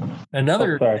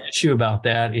 Another issue about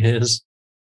that is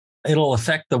it'll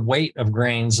affect the weight of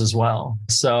grains as well.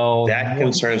 So that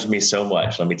concerns me so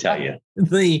much. Let me tell you,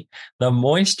 the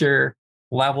moisture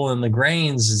level in the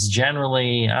grains is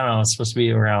generally, I don't know, it's supposed to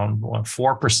be around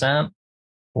 4%,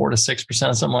 4 to 6%,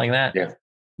 something like that. Yeah.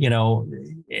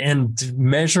 And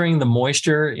measuring the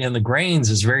moisture in the grains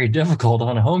is very difficult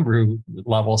on a homebrew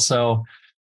level. So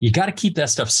you got to keep that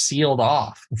stuff sealed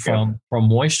off from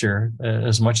moisture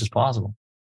as much as possible.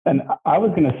 And I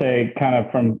was going to say, kind of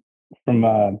from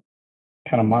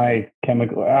kind of my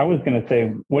chemical, I was going to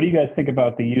say, what do you guys think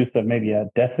about the use of maybe a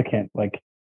desiccant? Like,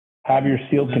 have your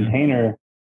sealed container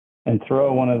and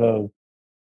throw one of those,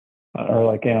 or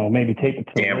like, maybe tape it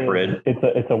to Dampered.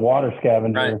 It's a water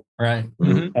scavenger, right.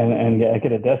 Mm-hmm. And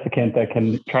get a desiccant that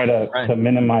can try to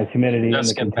minimize humidity in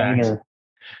the container. Packs.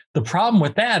 The problem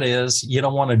with that is you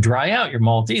don't want to dry out your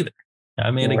malt either.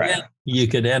 I mean, again, you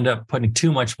could end up putting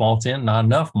too much malt in, not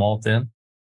enough malt in.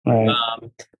 Right.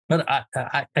 But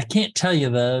I can't tell you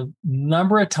the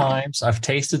number of times I've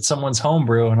tasted someone's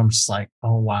homebrew and I'm just like,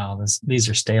 oh wow, these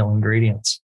are stale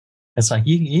ingredients. It's like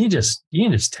you can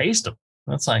just taste them.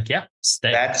 It's like, yeah,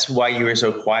 stale. That's why you were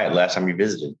so quiet last time you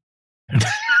visited.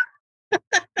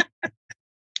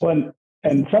 Well,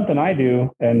 and something I do,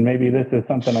 and maybe this is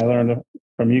something I learned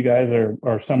from you guys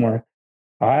or somewhere.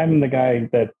 I'm the guy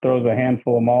that throws a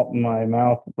handful of malt in my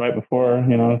mouth right before,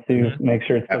 to make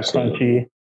sure it's still crunchy.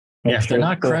 If they're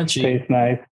not crunchy, tastes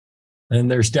nice. Then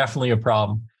there's definitely a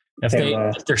problem.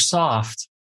 If they're soft,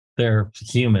 they're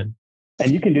humid.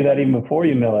 And you can do that even before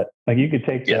you mill it. Like you could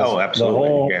take the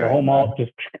whole malt,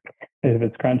 just if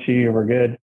it's crunchy, we're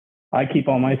good. I keep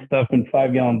all my stuff in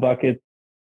 5-gallon buckets.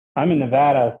 I'm in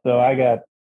Nevada, so I got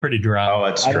pretty dry. Oh,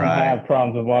 it's dry. I don't have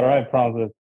problems with water. I have problems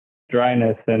with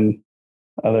dryness and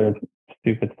other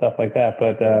stupid stuff like that.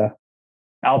 But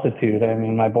altitude, I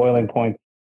mean, my boiling point's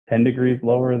 10 degrees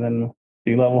lower than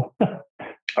sea level.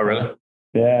 Oh, really?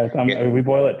 Yeah, we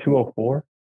boil at 204.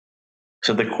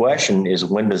 So the question is,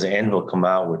 when does Anvil come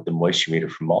out with the moisture meter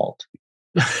for malt?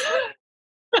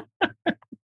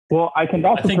 Well, I can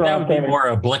also. I think that would be more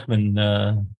a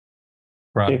Blickman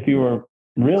product. If you were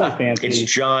really fancy, it's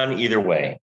John either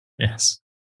way. Yes.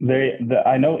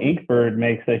 I know Inkbird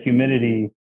makes a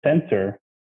humidity sensor,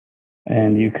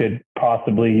 and you could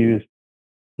possibly use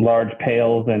large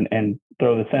pails and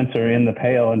throw the sensor in the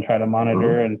pail and try to monitor.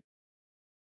 Mm-hmm. And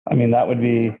I mean, that would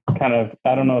be kind of,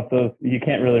 I don't know if you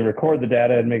can't really record the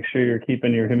data and make sure you're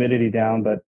keeping your humidity down,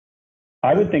 but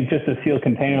I would think just a sealed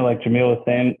container, like Jamil was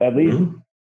saying, at least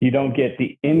you don't get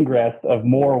the ingress of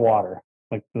more water,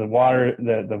 like the water,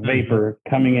 the vapor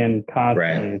coming in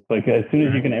constantly. Right. It's like as soon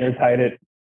as you can airtight it,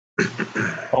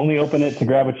 only open it to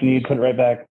grab what you need, put it right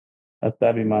back.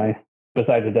 That'd be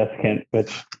besides a desiccant,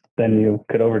 which then you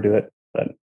could overdo it.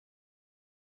 But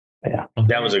yeah.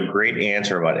 That was a great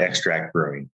answer about extract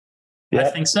brewing. Yeah.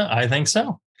 I think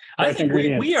so. I think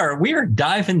we are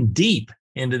diving deep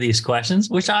into these questions,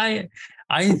 which I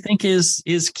think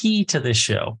is key to this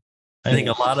show. I think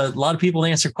a lot of people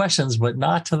answer questions, but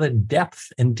not to the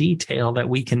depth and detail that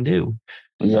we can do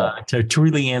to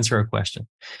truly answer a question.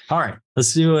 All right,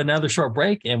 let's do another short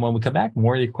break. And when we come back,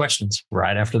 more of your questions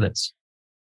right after this.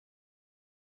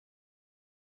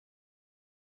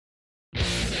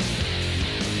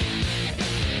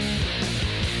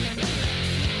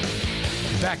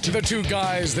 Back to the two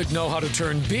guys that know how to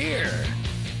turn beer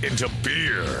into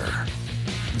beer.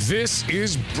 This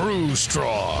is Brew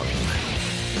Strong.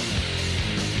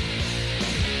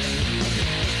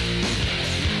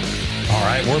 All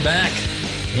right, we're back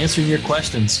answering your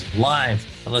questions live.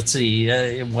 Let's see.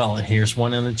 Well, here's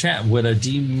one in the chat. Would a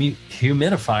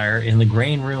dehumidifier in the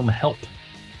grain room help?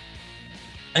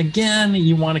 Again,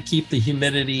 you want to keep the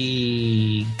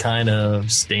humidity kind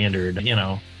of standard,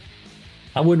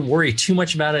 I wouldn't worry too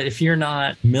much about it. If you're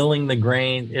not milling the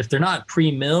grain, if they're not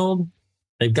pre-milled,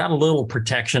 they've got a little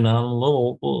protection on them,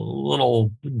 a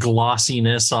little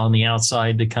glossiness on the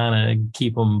outside to kind of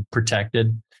keep them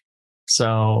protected.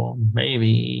 So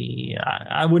maybe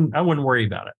I wouldn't worry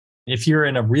about it. If you're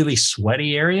in a really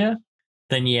sweaty area,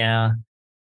 then yeah,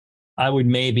 I would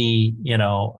maybe,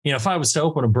 if I was to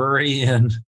open a brewery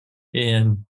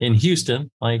in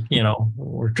Houston, like,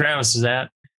 where Travis is at,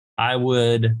 I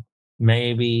would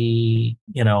maybe,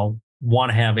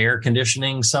 want to have air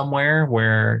conditioning somewhere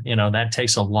where, that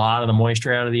takes a lot of the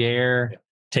moisture out of the air,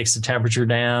 takes the temperature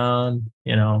down,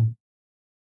 Yeah,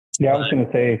 I was going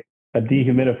to say a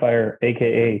dehumidifier,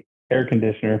 AKA air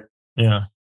conditioner. Yeah.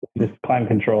 Just climate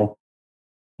control.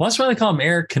 Well, that's why they call them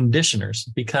air conditioners,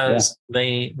 because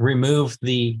they remove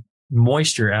the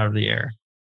moisture out of the air.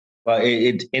 Well,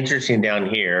 it's interesting down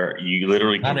here. You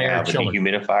literally can have a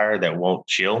dehumidifier that won't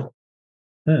chill.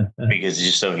 because it's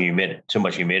just so humid, too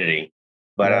much humidity.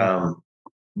 But and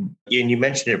you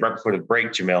mentioned it right before the break,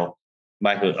 Jamil.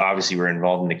 Michael, obviously, we're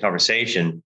involved in the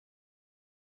conversation.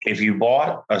 If you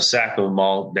bought a sack of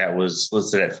malt that was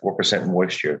listed at 4%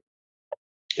 moisture,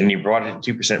 and you brought it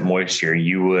to 2% moisture,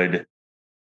 you would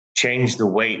change the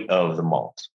weight of the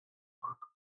malt.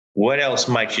 What else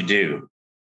might you do?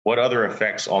 What other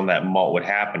effects on that malt would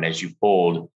happen as you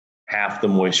pulled half the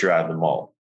moisture out of the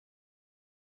malt?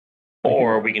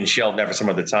 Or we can shelve that for some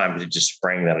other time, but just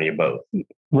spraying that on you both.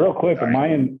 Real quick,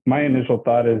 my initial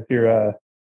thought is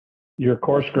your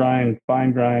coarse grind,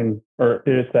 fine grind, or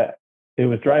it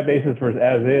was dry basis versus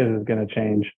as is going to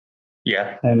change.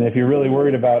 Yeah. And if you're really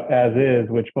worried about as is,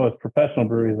 which most professional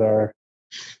breweries are,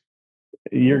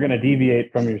 you're going to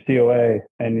deviate from your COA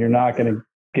and you're not going to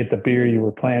get the beer you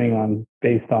were planning on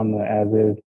based on the as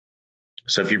is.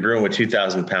 So if you're brewing with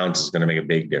 2,000 pounds, it's going to make a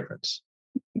big difference.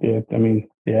 Yeah. I mean,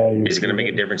 yeah. Is it going to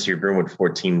make a difference if you're brewing with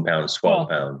 14 pounds, 12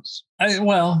 pounds?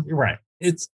 You're right.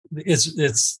 It's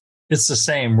the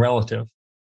same relative.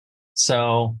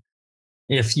 So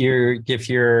if you're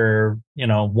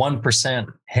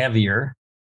 1% heavier,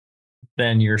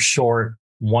 then you're short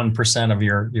 1% of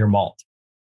your malt.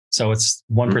 So it's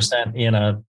 1%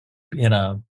 in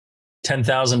a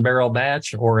 10,000 barrel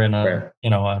batch or in a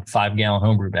 5 gallon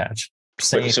homebrew batch.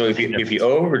 So if you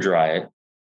over dry it,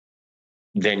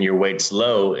 then your weight's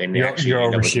low and you're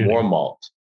end up with more malt.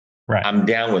 Right. I'm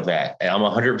down with that. I'm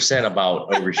 100%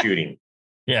 about overshooting.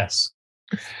 Yes.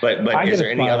 But is there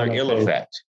any other ill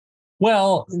effect?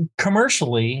 Well,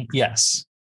 commercially, yes.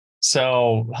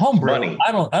 So homebrew,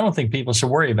 I don't think people should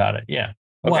worry about it. Yeah.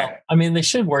 Okay. Well, I mean, they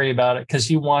should worry about it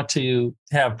because you want to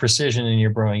have precision in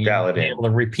your brewing. You want to be able to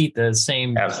repeat the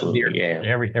same beer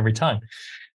every time.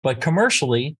 But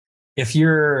commercially, if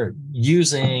you're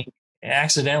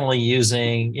accidentally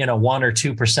using 1 or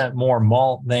 2% more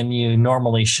malt than you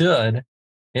normally should,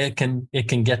 it can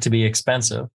get to be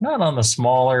expensive. Not on the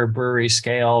smaller brewery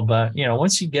scale, but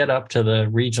once you get up to the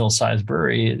regional size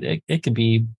brewery, it could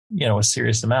be a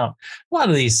serious amount. A lot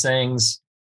of these things,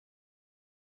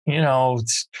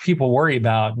 people worry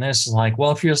about, and this is like,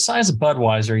 well, if you're the size of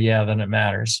Budweiser, then it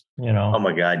matters. Oh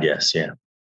my God, yes, yeah.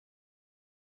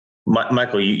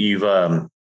 Michael, you've been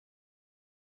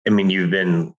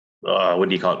what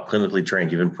do you call it? Clinically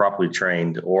trained. You've been properly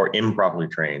trained or improperly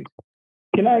trained.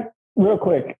 Can I, real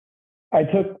quick? I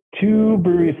took 2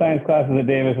 brewery science classes at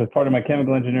Davis as part of my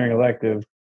chemical engineering elective.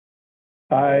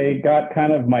 I got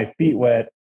kind of my feet wet.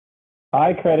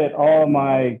 I credit all of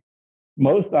I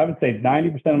would say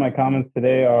 90% of my comments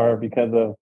today are because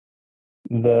of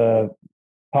the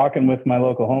talking with my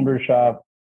local homebrew shop,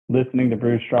 listening to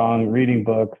Brew Strong, reading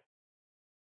books.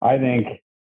 I think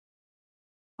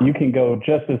you can go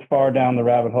just as far down the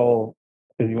rabbit hole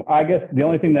as you. I guess the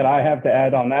only thing that I have to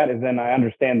add on that is then I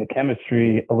understand the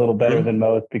chemistry a little better than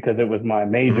most because it was my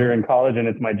major in college and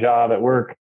it's my job at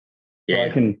work.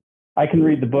 Yeah. So I can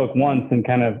read the book once and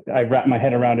kind of I wrap my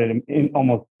head around it in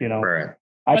almost Right.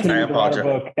 I can read the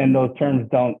book and those terms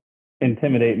don't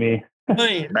intimidate me.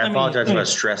 I apologize if I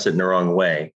stress it in the wrong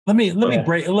way. Let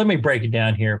me break it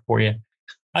down here for you.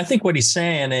 I think what he's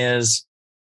saying is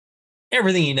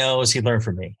everything he knows, he learned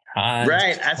from me.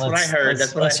 Right. That's what I heard.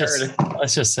 Let's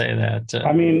just say that.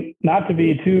 I mean, not to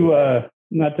be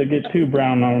not to get too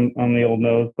brown on the old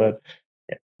nose, but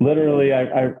literally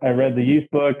I read the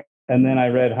yeast book and then I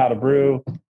read How to Brew.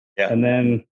 Yeah. And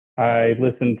then I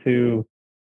listened to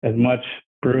as much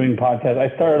brewing podcast. I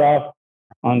started off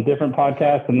on different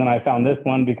podcasts and then I found this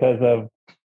one because of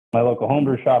my local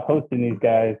homebrew shop hosting these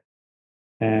guys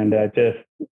and just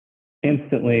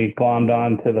instantly glommed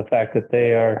on to the fact that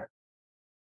they are,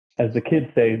 as the kids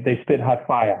say, they spit hot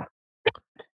fire.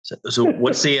 So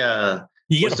what's the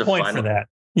you get a point for that.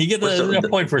 You get a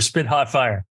point for spit hot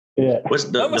fire. Yeah. What's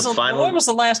the final? When was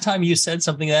the last time you said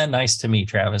something that nice to me,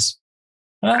 Travis?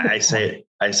 Huh? I say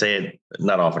it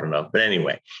not often enough. But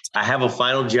anyway, I have a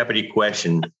final Jeopardy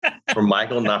question for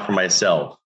Michael, not for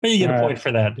myself. You get a point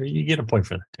for that. You get a point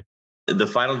for that too. The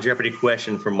final Jeopardy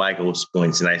question for Michael's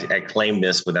points, and I claim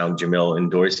this without Jamil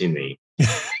endorsing me.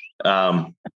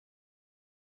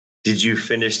 Did you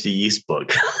finish the yeast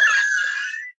book?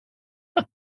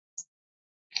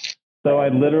 So I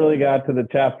literally got to the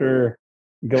chapter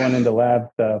going into lab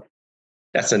stuff.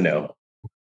 That's a no.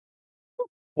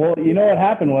 Well, you know what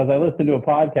happened was I listened to a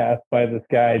podcast by this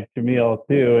guy, Jamil,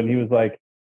 too, and he was like,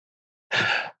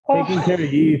 taking care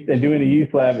of yeast and doing a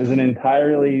yeast lab is an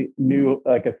entirely new,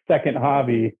 like a second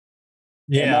hobby.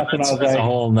 Yeah, that's a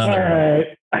whole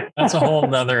nother. Right. That's a whole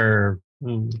nother.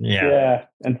 Yeah. Yeah,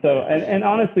 and so and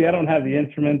honestly, I don't have the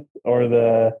instruments or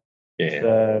the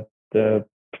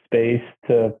space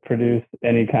to produce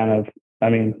any kind of,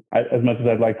 as much as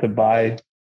I'd like to buy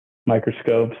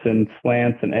microscopes and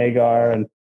slants and agar and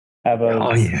have a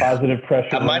positive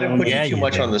pressure. I might have put you too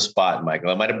much on the spot,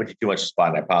 Michael. I might have put you too much on the spot,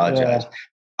 and I apologize.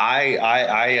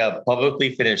 I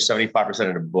publicly finished 75%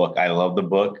 of the book. I love the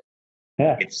book.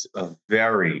 Yeah. It's a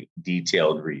very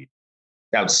detailed read.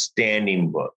 Outstanding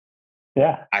book.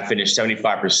 Yeah. I finished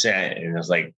 75% and I was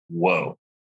like, whoa.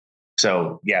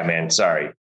 So yeah, man,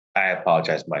 sorry. I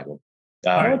apologize, Michael.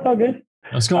 It's all good.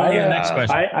 Let's go on to the next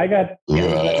question. I got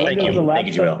the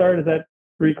last start. Is that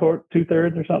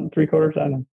 2/3 or something? 3/4? I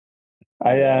don't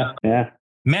know. Yeah.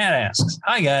 Matt asks,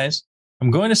 "Hi guys,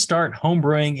 I'm going to start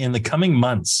homebrewing in the coming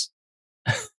months."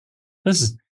 This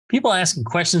is people asking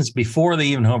questions before they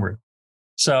even homebrew.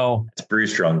 So it's brew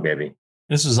strong, baby.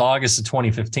 This was August of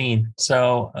 2015.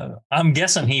 So I'm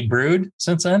guessing he brewed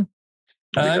since then.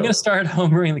 I'm going to start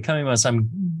homebrewing in the coming months. I'm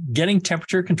getting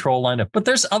temperature control lined up, but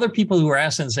there's other people who are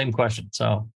asking the same question.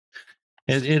 So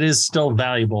it is still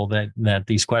valuable that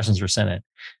these questions were sent in.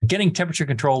 Getting temperature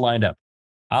control lined up.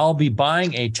 I'll be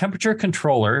buying a temperature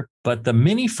controller, but the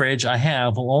mini fridge I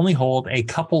have will only hold a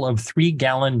couple of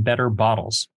 3-gallon better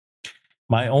bottles.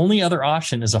 My only other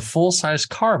option is a full-size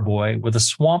carboy with a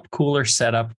swamp cooler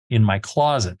setup in my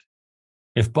closet.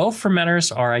 If both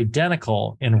fermenters are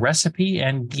identical in recipe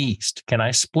and yeast, can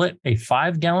I split a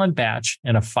 5-gallon batch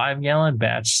and a 5-gallon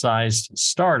batch sized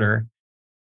starter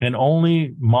and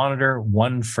only monitor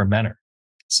one fermenter?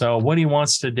 So what he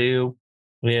wants to do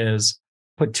is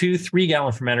put 2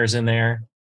 3-gallon fermenters in there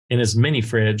in his mini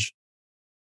fridge,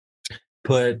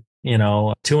 put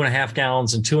 2.5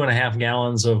 gallons and 2.5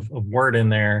 gallons of wort in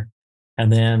there,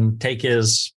 and then take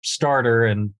his starter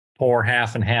and pour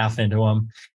half and half into them.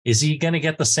 Is he going to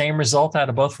get the same result out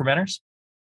of both fermenters?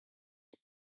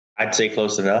 I'd say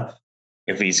close enough.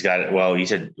 If he's got it, well, he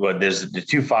said, well, there's the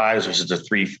 2 5s versus the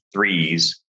 3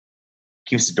 3s.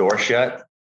 Keeps the door shut.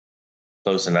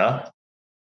 Close enough.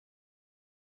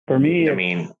 For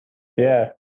me, yeah.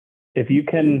 If you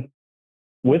can,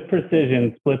 with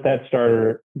precision, split that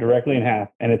starter directly in half,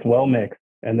 and it's well mixed,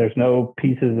 and there's no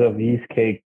pieces of yeast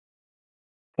cake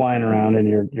flying around, and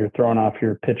you're throwing off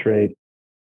your pitch rate,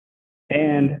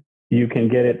 and you can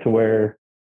get it to where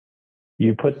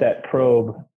you put that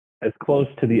probe as close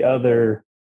to the other,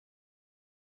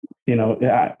 you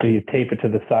tape it to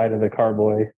the side of the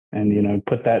carboy, and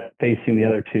put that facing the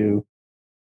other two.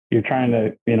 You're trying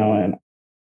to, and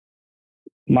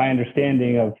my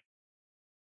understanding of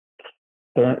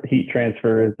heat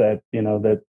transfer is that,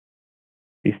 that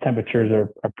these temperatures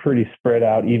are pretty spread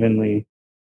out evenly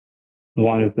as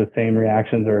long as the same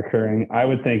reactions are occurring. I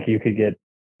would think you could get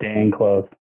dang close.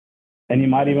 And you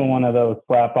might even want to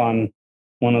slap on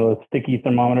one of those sticky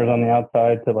thermometers on the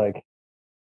outside to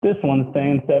this one's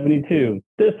saying 72,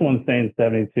 this one's saying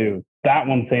 72, that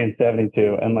one's saying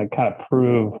 72, and kind of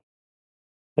prove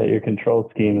that your control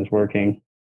scheme is working.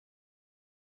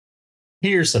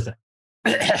 Here's the thing.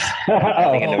 I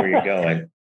think I know where you're going.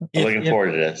 I'm looking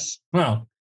forward to this. Well,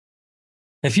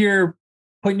 if you're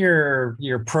putting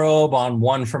your probe on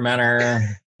one fermenter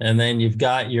and then you've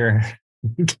got your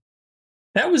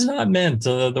that was not meant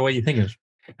the way you think it was.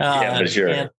 Yeah, for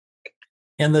sure.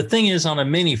 And the thing is, on a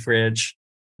mini fridge,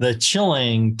 the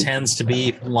chilling tends to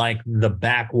be from the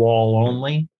back wall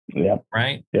only. Yeah.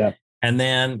 Right. Yeah. And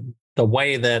then the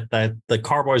way that the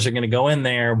carboys are going to go in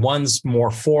there, one's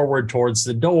more forward towards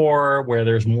the door where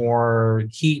there's more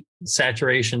heat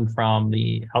saturation from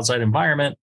the outside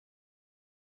environment,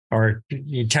 or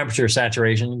temperature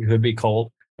saturation, could be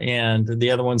cold, and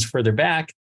the other one's further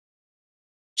back.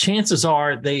 Chances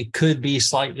are they could be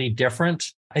slightly different.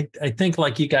 I think,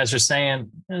 like you guys are saying,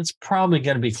 it's probably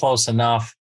going to be close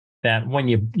enough that when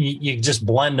you just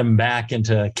blend them back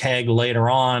into a keg later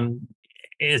on,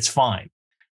 it's fine.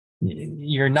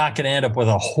 You're not going to end up with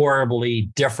a horribly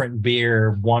different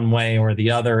beer one way or the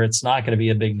other. It's not going to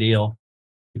be a big deal.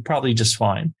 You're probably just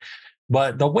fine.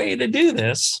 But the way to do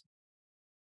this,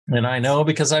 and I know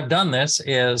because I've done this,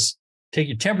 is take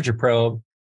your temperature probe.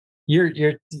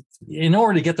 You're in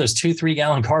order to get those 2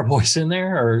 3-gallon carboys in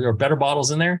there, or better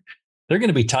bottles in there, they're going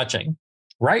to be touching.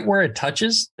 Right where it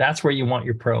touches, that's where you want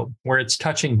your probe, where it's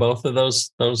touching both of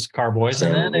those carboys.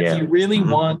 And then if you really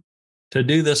want to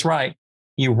do this right,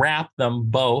 you wrap them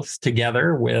both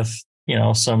together with,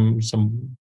 some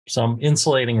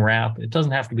insulating wrap. It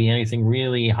doesn't have to be anything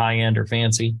really high end or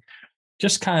fancy.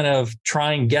 Just kind of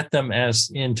try and get them as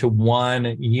into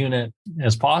one unit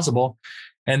as possible.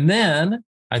 And then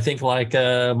I think, like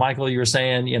Michael, you were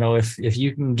saying, if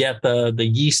you can get the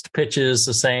yeast pitches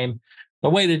the same, the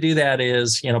way to do that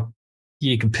is,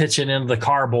 you can pitch it into the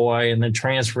carboy and then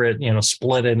transfer it,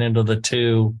 split it into the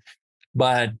two.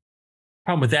 But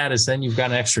problem with that is then you've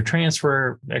got an extra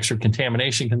transfer, extra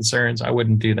contamination concerns. I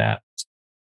wouldn't do that.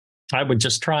 I would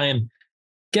just try and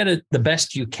get it the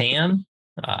best you can.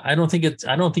 I don't think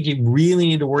you really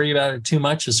need to worry about it too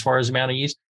much as far as the amount of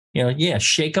yeast.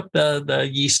 Shake up the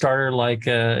yeast starter like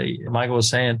Michael was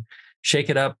saying. Shake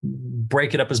it up,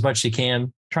 break it up as much as you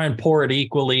can. Try and pour it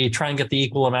equally. Try and get the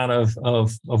equal amount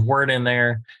of wort in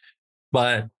there.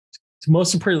 But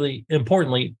most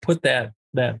importantly, put that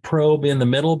probe in the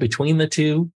middle between the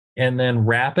two, and then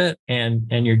wrap it, and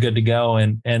you're good to go.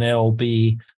 And it'll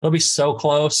be so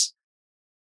close.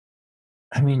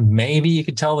 I mean, maybe you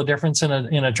could tell the difference in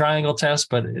a triangle test,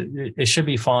 but it should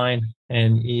be fine.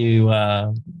 And you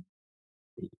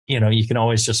can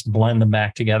always just blend them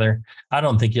back together. I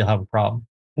don't think you'll have a problem.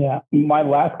 Yeah. My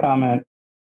last comment,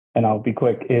 and I'll be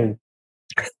quick, is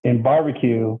in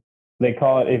barbecue, they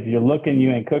call it, if you're looking,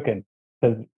 you ain't cooking.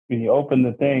 Because when you open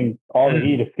the thing, all the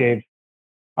heat escapes.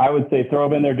 I would say throw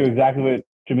them in there, do exactly what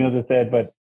Jamil just said,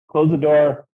 but close the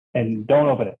door and don't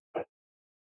open it.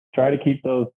 Try to keep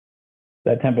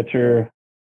that temperature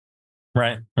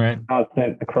right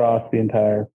constant across the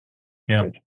entire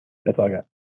fridge. That's all I got.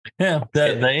 Yeah,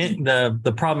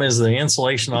 the problem is the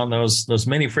insulation on those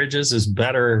mini fridges is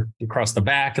better across the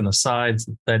back and the sides.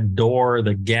 That door,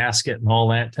 the gasket, and all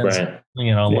that tends to, a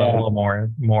little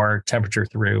more temperature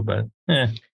through. But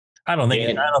I don't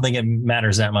think it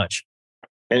matters that much.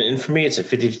 And for me, it's a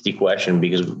 50-50 question,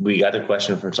 because we got the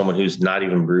question from someone who's not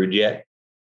even brewed yet.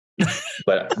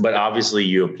 but obviously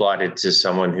you applied it to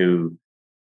someone who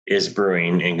is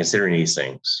brewing and considering these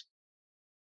things.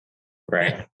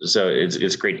 Right. Yeah. So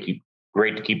it's great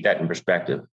to keep that in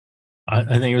perspective. I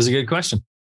think it was a good question.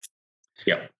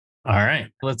 Yep. All right.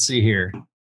 Let's see here.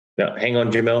 Now, hang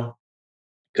on, Jamil,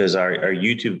 because our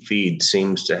YouTube feed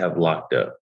seems to have locked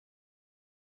up.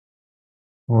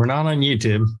 We're not on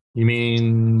YouTube. You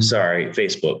mean? Sorry,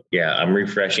 Facebook. Yeah, I'm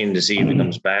refreshing to see if it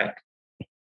comes back.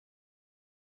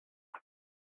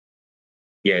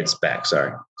 Yeah, it's back.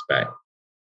 Sorry, it's back.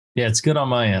 Yeah, it's good on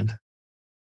my end.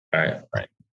 All right. Right.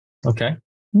 Okay.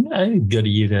 Good of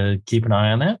you to keep an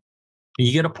eye on that.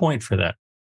 You get a point for that.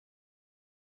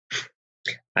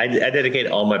 I dedicate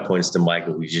all my points to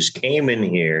Michael, who just came in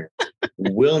here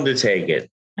willing to take it.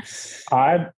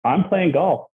 I'm playing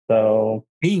golf, so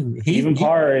even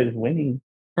par is winning.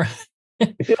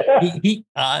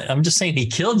 I'm just saying he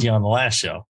killed you on the last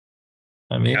show.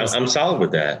 I mean, I'm solid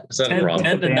with that. It's not wrong.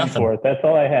 10 to nothing. That's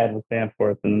all I had was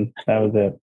Danforth, and that was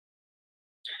it.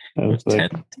 It was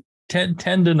like 10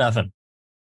 to nothing.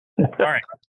 All right.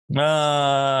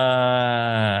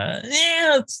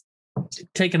 Let's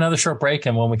take another short break,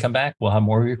 and when we come back, we'll have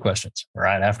more of your questions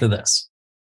right after this.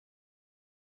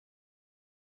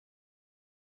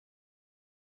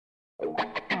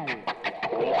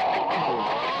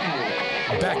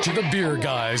 Back to the beer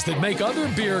guys that make other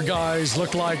beer guys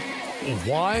look like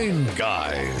wine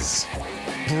guys.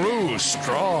 Brew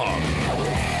strong.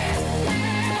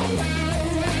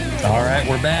 All right,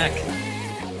 we're back.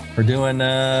 We're doing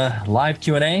live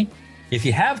Q&A. If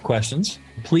you have questions,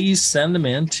 please send them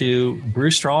in to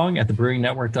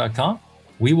brewstrong@thebrewingnetwork.com.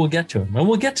 We will get to them, and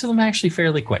we'll get to them actually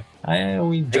fairly quick.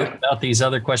 We joke about these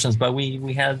other questions, but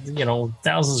we had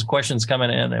thousands of questions coming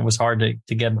in. It was hard to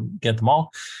get them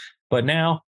all, but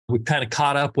now we've kind of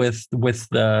caught up with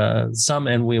some,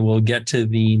 and we will get to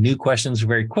the new questions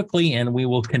very quickly, and we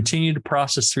will continue to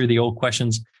process through the old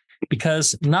questions.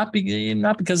 Because not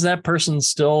because that person's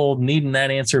still needing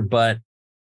that answer, but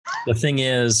the thing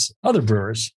is, other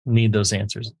brewers need those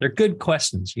answers. They're good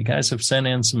questions. You guys have sent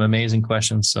in some amazing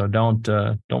questions, so don't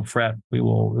fret. We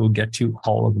will get to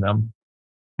all of them.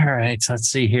 All right, so let's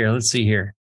see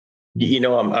here.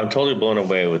 I'm totally blown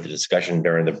away with the discussion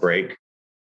during the break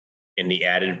and the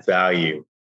added value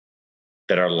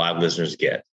that our live listeners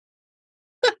get.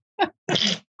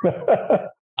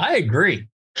 I agree.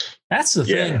 That's the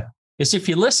thing, is if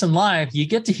you listen live, you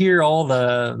get to hear all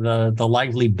the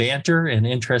lively banter and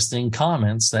interesting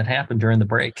comments that happen during the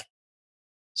break.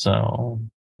 So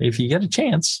if you get a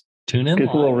chance, tune in.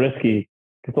 It's a little risky.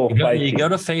 It's a little spicy. You go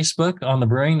to Facebook on the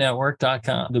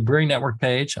brewingnetwork.com, the Brewing Network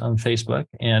page on Facebook,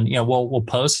 and we'll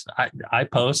post. I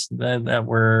post that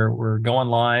we're going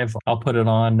live. I'll put it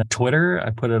on Twitter.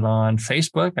 I put it on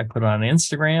Facebook. I put it on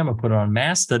Instagram. I put it on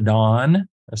Mastodon,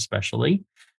 especially.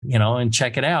 And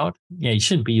check it out. Yeah, you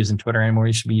shouldn't be using Twitter anymore.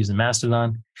 You should be using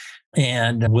Mastodon,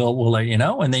 and we'll let you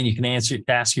know. And then you can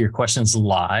ask your questions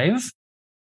live,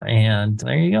 and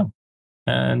there you go.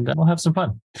 And we'll have some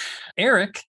fun.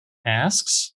 Eric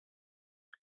asks,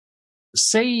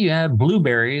 say you add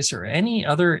blueberries or any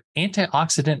other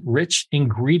antioxidant rich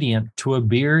ingredient to a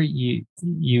beer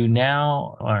you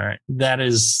now are that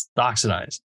is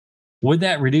oxidized. Would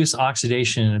that reduce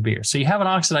oxidation in a beer? So you have an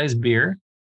oxidized beer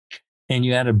and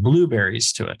you added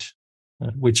blueberries to it,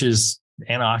 which is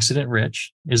antioxidant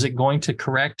rich. Is it going to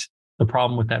correct the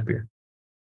problem with that beer?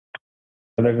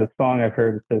 There's a song I've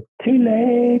heard that says, "Too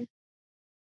late,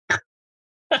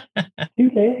 too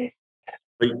late."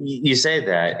 But you say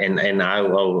that, and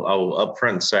I'll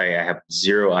upfront say I have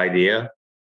zero idea,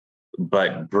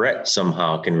 but Brett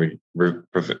somehow can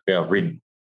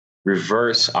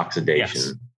reverse oxidation.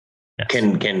 Yes. Yes.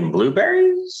 Can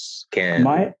blueberries?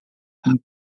 My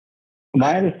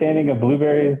understanding of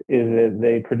blueberries is that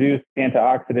they produce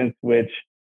antioxidants which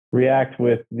react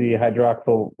with the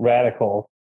hydroxyl radical.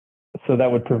 So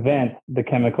that would prevent the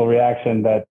chemical reaction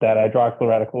that hydroxyl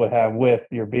radical would have with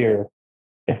your beer.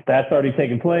 If that's already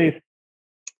taken place,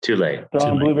 too late.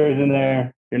 Throwing blueberries in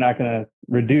there, you're not going to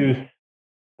reduce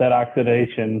that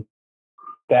oxidation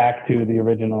back to the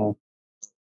original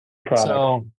product.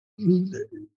 So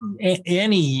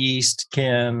any yeast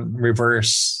can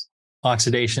reverse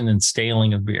oxidation and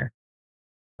staling of beer,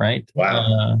 right?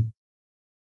 Wow.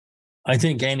 I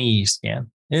think any yeast can.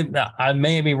 I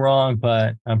may be wrong,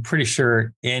 but I'm pretty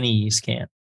sure any yeast can.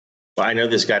 Well, I know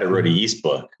this guy that wrote a yeast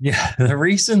book. Yeah. The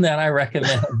reason that I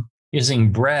recommend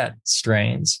using Brett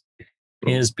strains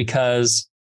is because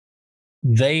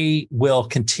they will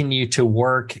continue to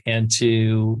work and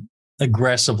to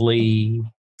aggressively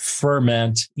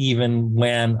ferment even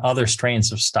when other strains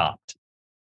have stopped.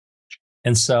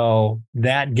 And so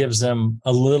that gives them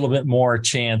a little bit more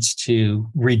chance to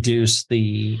reduce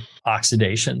the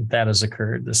oxidation that has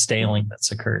occurred, the staling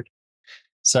that's occurred.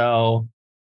 So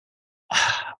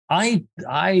I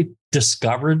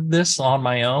discovered this on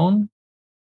my own.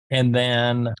 And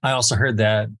then I also heard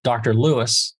that Dr.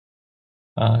 Lewis,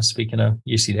 speaking of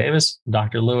UC Davis,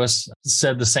 Dr. Lewis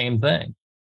said the same thing.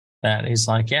 That he's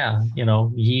like, yeah,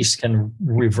 yeast can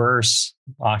reverse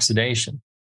oxidation.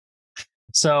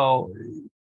 So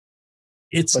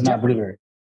it's but not blueberry.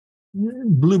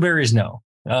 Blueberries, no.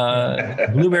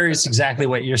 Blueberries, exactly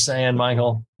what you're saying,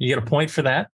 Michael. You get a point for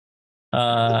that.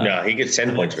 No, he gets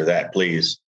 10 points for that,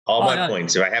 please. All my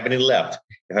points. If I have any left,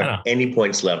 if I have any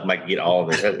points left, Mike can get all of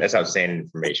it. That's outstanding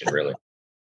information, really.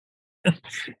 All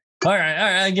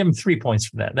right. I give him 3 points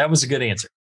for that. That was a good answer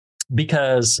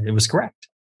because it was correct.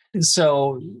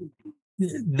 So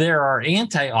there are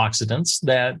antioxidants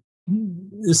that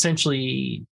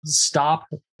essentially stop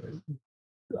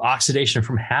oxidation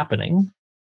from happening.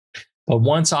 But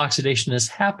once oxidation has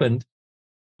happened,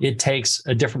 it takes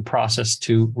a different process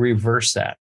to reverse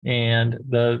that. And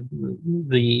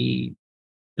the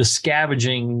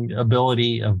scavenging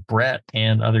ability of Brett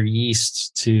and other yeasts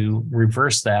to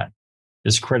reverse that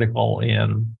is critical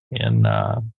in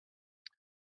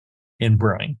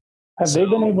brewing. They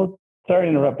been able? Sorry to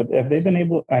interrupt, but have they been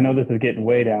able? I know this is getting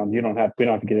way down. We don't have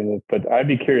to get into this, but I'd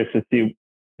be curious to see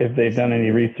if they've done any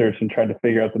research and tried to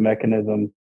figure out the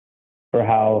mechanism for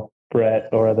how Brett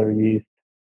or other yeast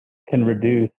can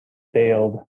reduce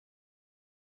staled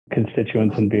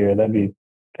constituents in beer. That'd be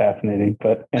fascinating.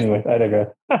 But anyways, I digress.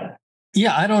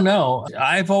 Yeah, I don't know.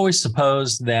 I've always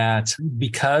supposed that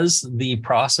because the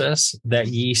process that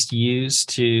yeast use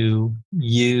to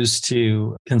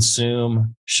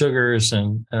consume sugars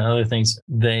and other things,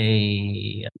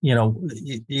 they,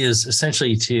 is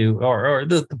essentially or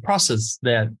the process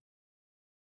that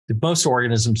most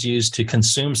organisms use to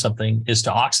consume something is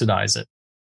to oxidize it.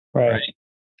 Right.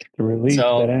 To release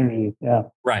that energy. Yeah.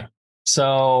 Right.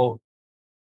 So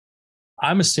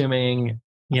I'm assuming,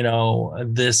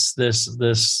 this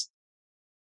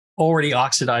already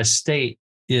oxidized state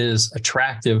is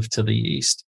attractive to the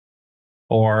yeast,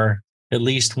 or at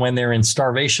least when they're in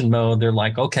starvation mode, they're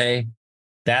like, okay,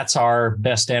 that's our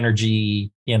best energy,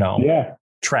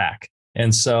 track.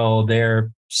 And so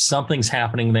something's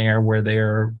happening there where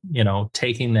they're,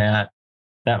 taking that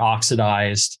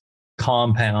oxidized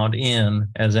compound in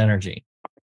as energy.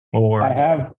 Or I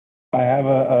have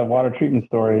a water treatment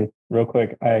story real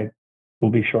quick. I will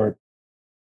be short.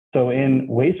 So in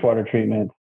wastewater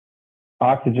treatment,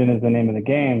 oxygen is the name of the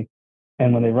game.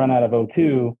 And when they run out of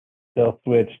O2, they'll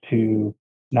switch to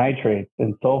nitrates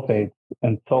and sulfates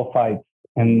and sulfites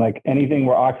and like anything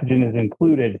where oxygen is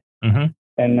included. Mm-hmm.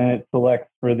 And then it selects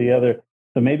for the other.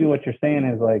 So maybe what you're saying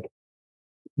is like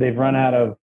they've run out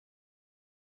of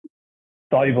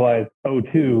solubilized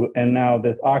O2, and now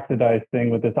this oxidized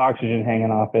thing with this oxygen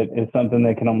hanging off it is something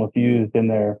they can almost use in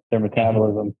their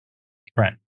metabolism.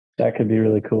 Right. That could be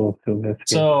really cool to investigate.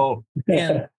 So,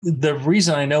 and the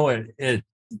reason I know it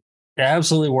It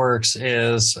absolutely works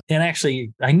is, and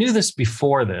actually I knew this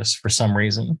before this for some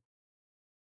reason.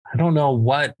 I don't know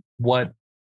what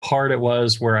part it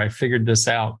was where I figured this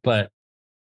out, but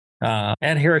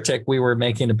at Heretic, we were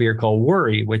making a beer called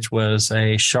Worry, which was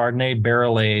a Chardonnay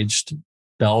barrel-aged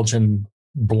Belgian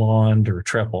blonde or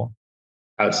triple.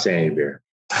 Outstanding beer.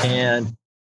 And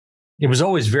it was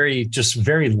always very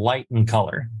light in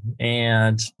color.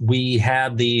 And we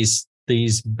had these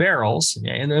barrels,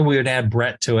 and then we would add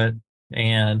Brett to it.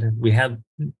 And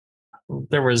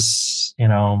there was,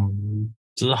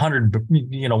 100,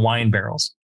 wine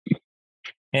barrels.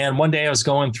 And one day I was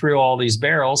going through all these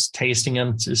barrels, tasting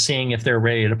them, seeing if they're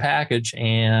ready to package.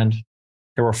 And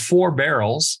there were 4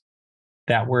 barrels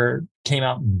that came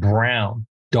out brown,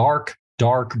 dark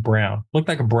brown, looked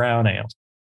like a brown ale.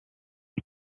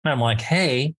 And I'm like,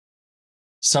 hey,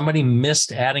 somebody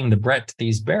missed adding the Brett to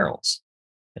these barrels.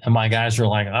 And my guys were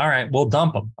like, all right, we'll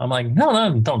dump them. I'm like,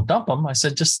 no, don't dump them. I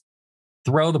said, just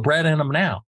throw the Brett in them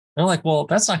now. They're like, well,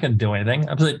 that's not going to do anything.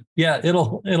 I was like, yeah,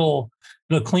 it'll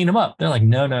clean them up. They're like,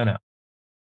 no,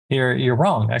 you're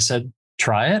wrong. I said,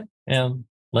 try it and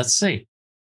let's see.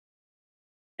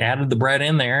 Added the Brett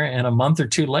in there, and a month or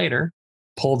two later,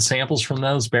 pulled samples from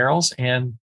those barrels,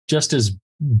 and just as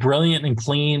brilliant and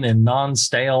clean and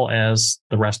non-stale as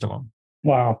the rest of them.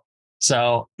 Wow.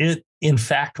 So it in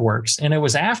fact works. And it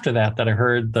was after that I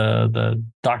heard the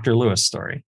Dr. Lewis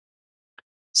story.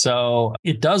 So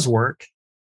it does work.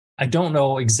 I don't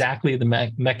know exactly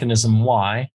the mechanism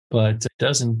why, but it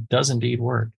does indeed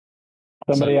work.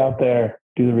 Somebody out there,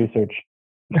 do the research.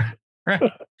 Right.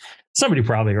 Somebody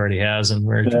probably already has, and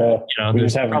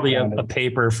there's probably a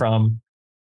paper from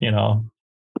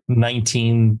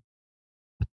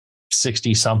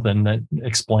 1960 something that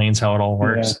explains how it all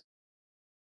works.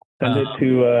 Yeah. Send it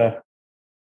to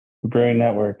Brewing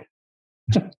Network.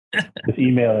 Just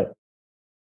email it.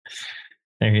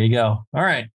 There you go. All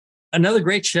right. Another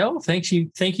great show. Thank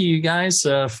you guys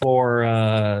for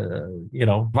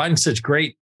providing such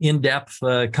great in-depth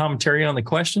commentary on the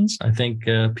questions. I think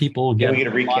people get. Can we get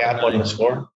a recap on the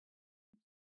score?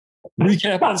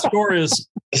 Recap on the score is.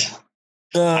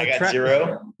 I got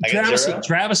zero.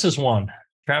 Travis has won.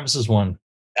 1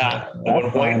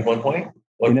 point. 1 point.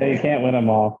 You can't win them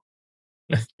all.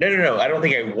 No. I don't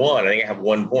think I won. I think I have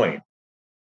 1 point.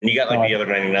 And you got the other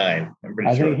 99. I'm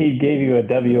pretty sure. I think he gave you a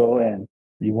WON.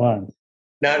 You won.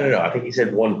 No. I think he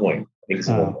said 1 point. I think he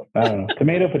said 1 point. I don't know.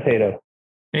 Tomato, potato.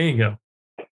 There you go.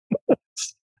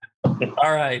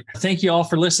 All right. Thank you all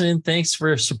for listening. Thanks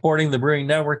for supporting the Brewing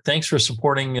Network. Thanks for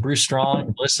supporting Brew Strong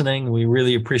and listening. We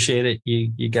really appreciate it.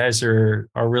 You guys are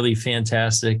really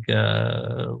fantastic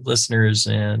listeners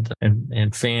and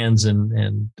fans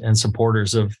and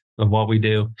supporters of what we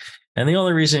do. And the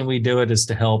only reason we do it is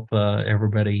to help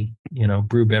everybody,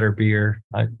 brew better beer.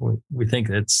 We think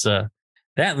it's that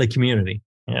in the community,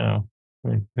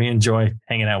 we enjoy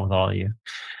hanging out with all of you.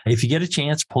 If you get a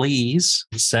chance, please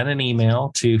send an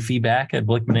email to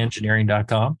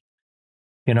feedback@blickmanengineering.com.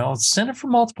 Send it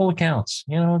from multiple accounts.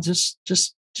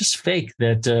 Just fake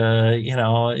that.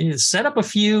 Set up a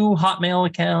few Hotmail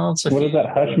accounts. What is that?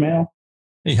 Hush mail?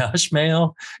 Yeah, Hush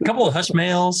mail. A couple of Hush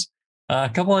mails. A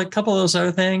couple of those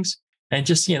other things. And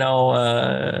just,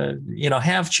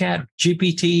 have Chat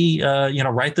GPT,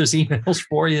 write those emails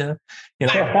for you.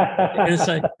 It's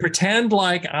like, pretend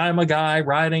like I'm a guy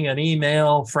writing an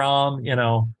email from,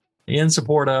 in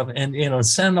support of, and,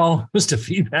 send all those to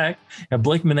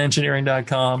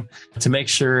feedback@blickmanengineering.com to make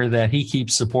sure that he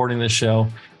keeps supporting the show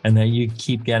and that you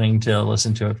keep getting to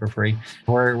listen to it for free.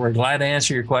 We're glad to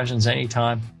answer your questions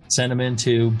anytime. Send them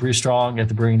into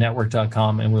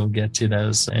brewstrong@thebrewingnetwork.com and we'll get to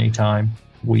those anytime.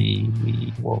 We'll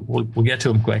get to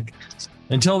them quick.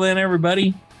 Until then,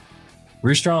 everybody,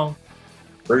 brew strong.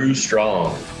 Brew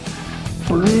strong.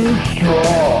 Brew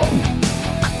strong.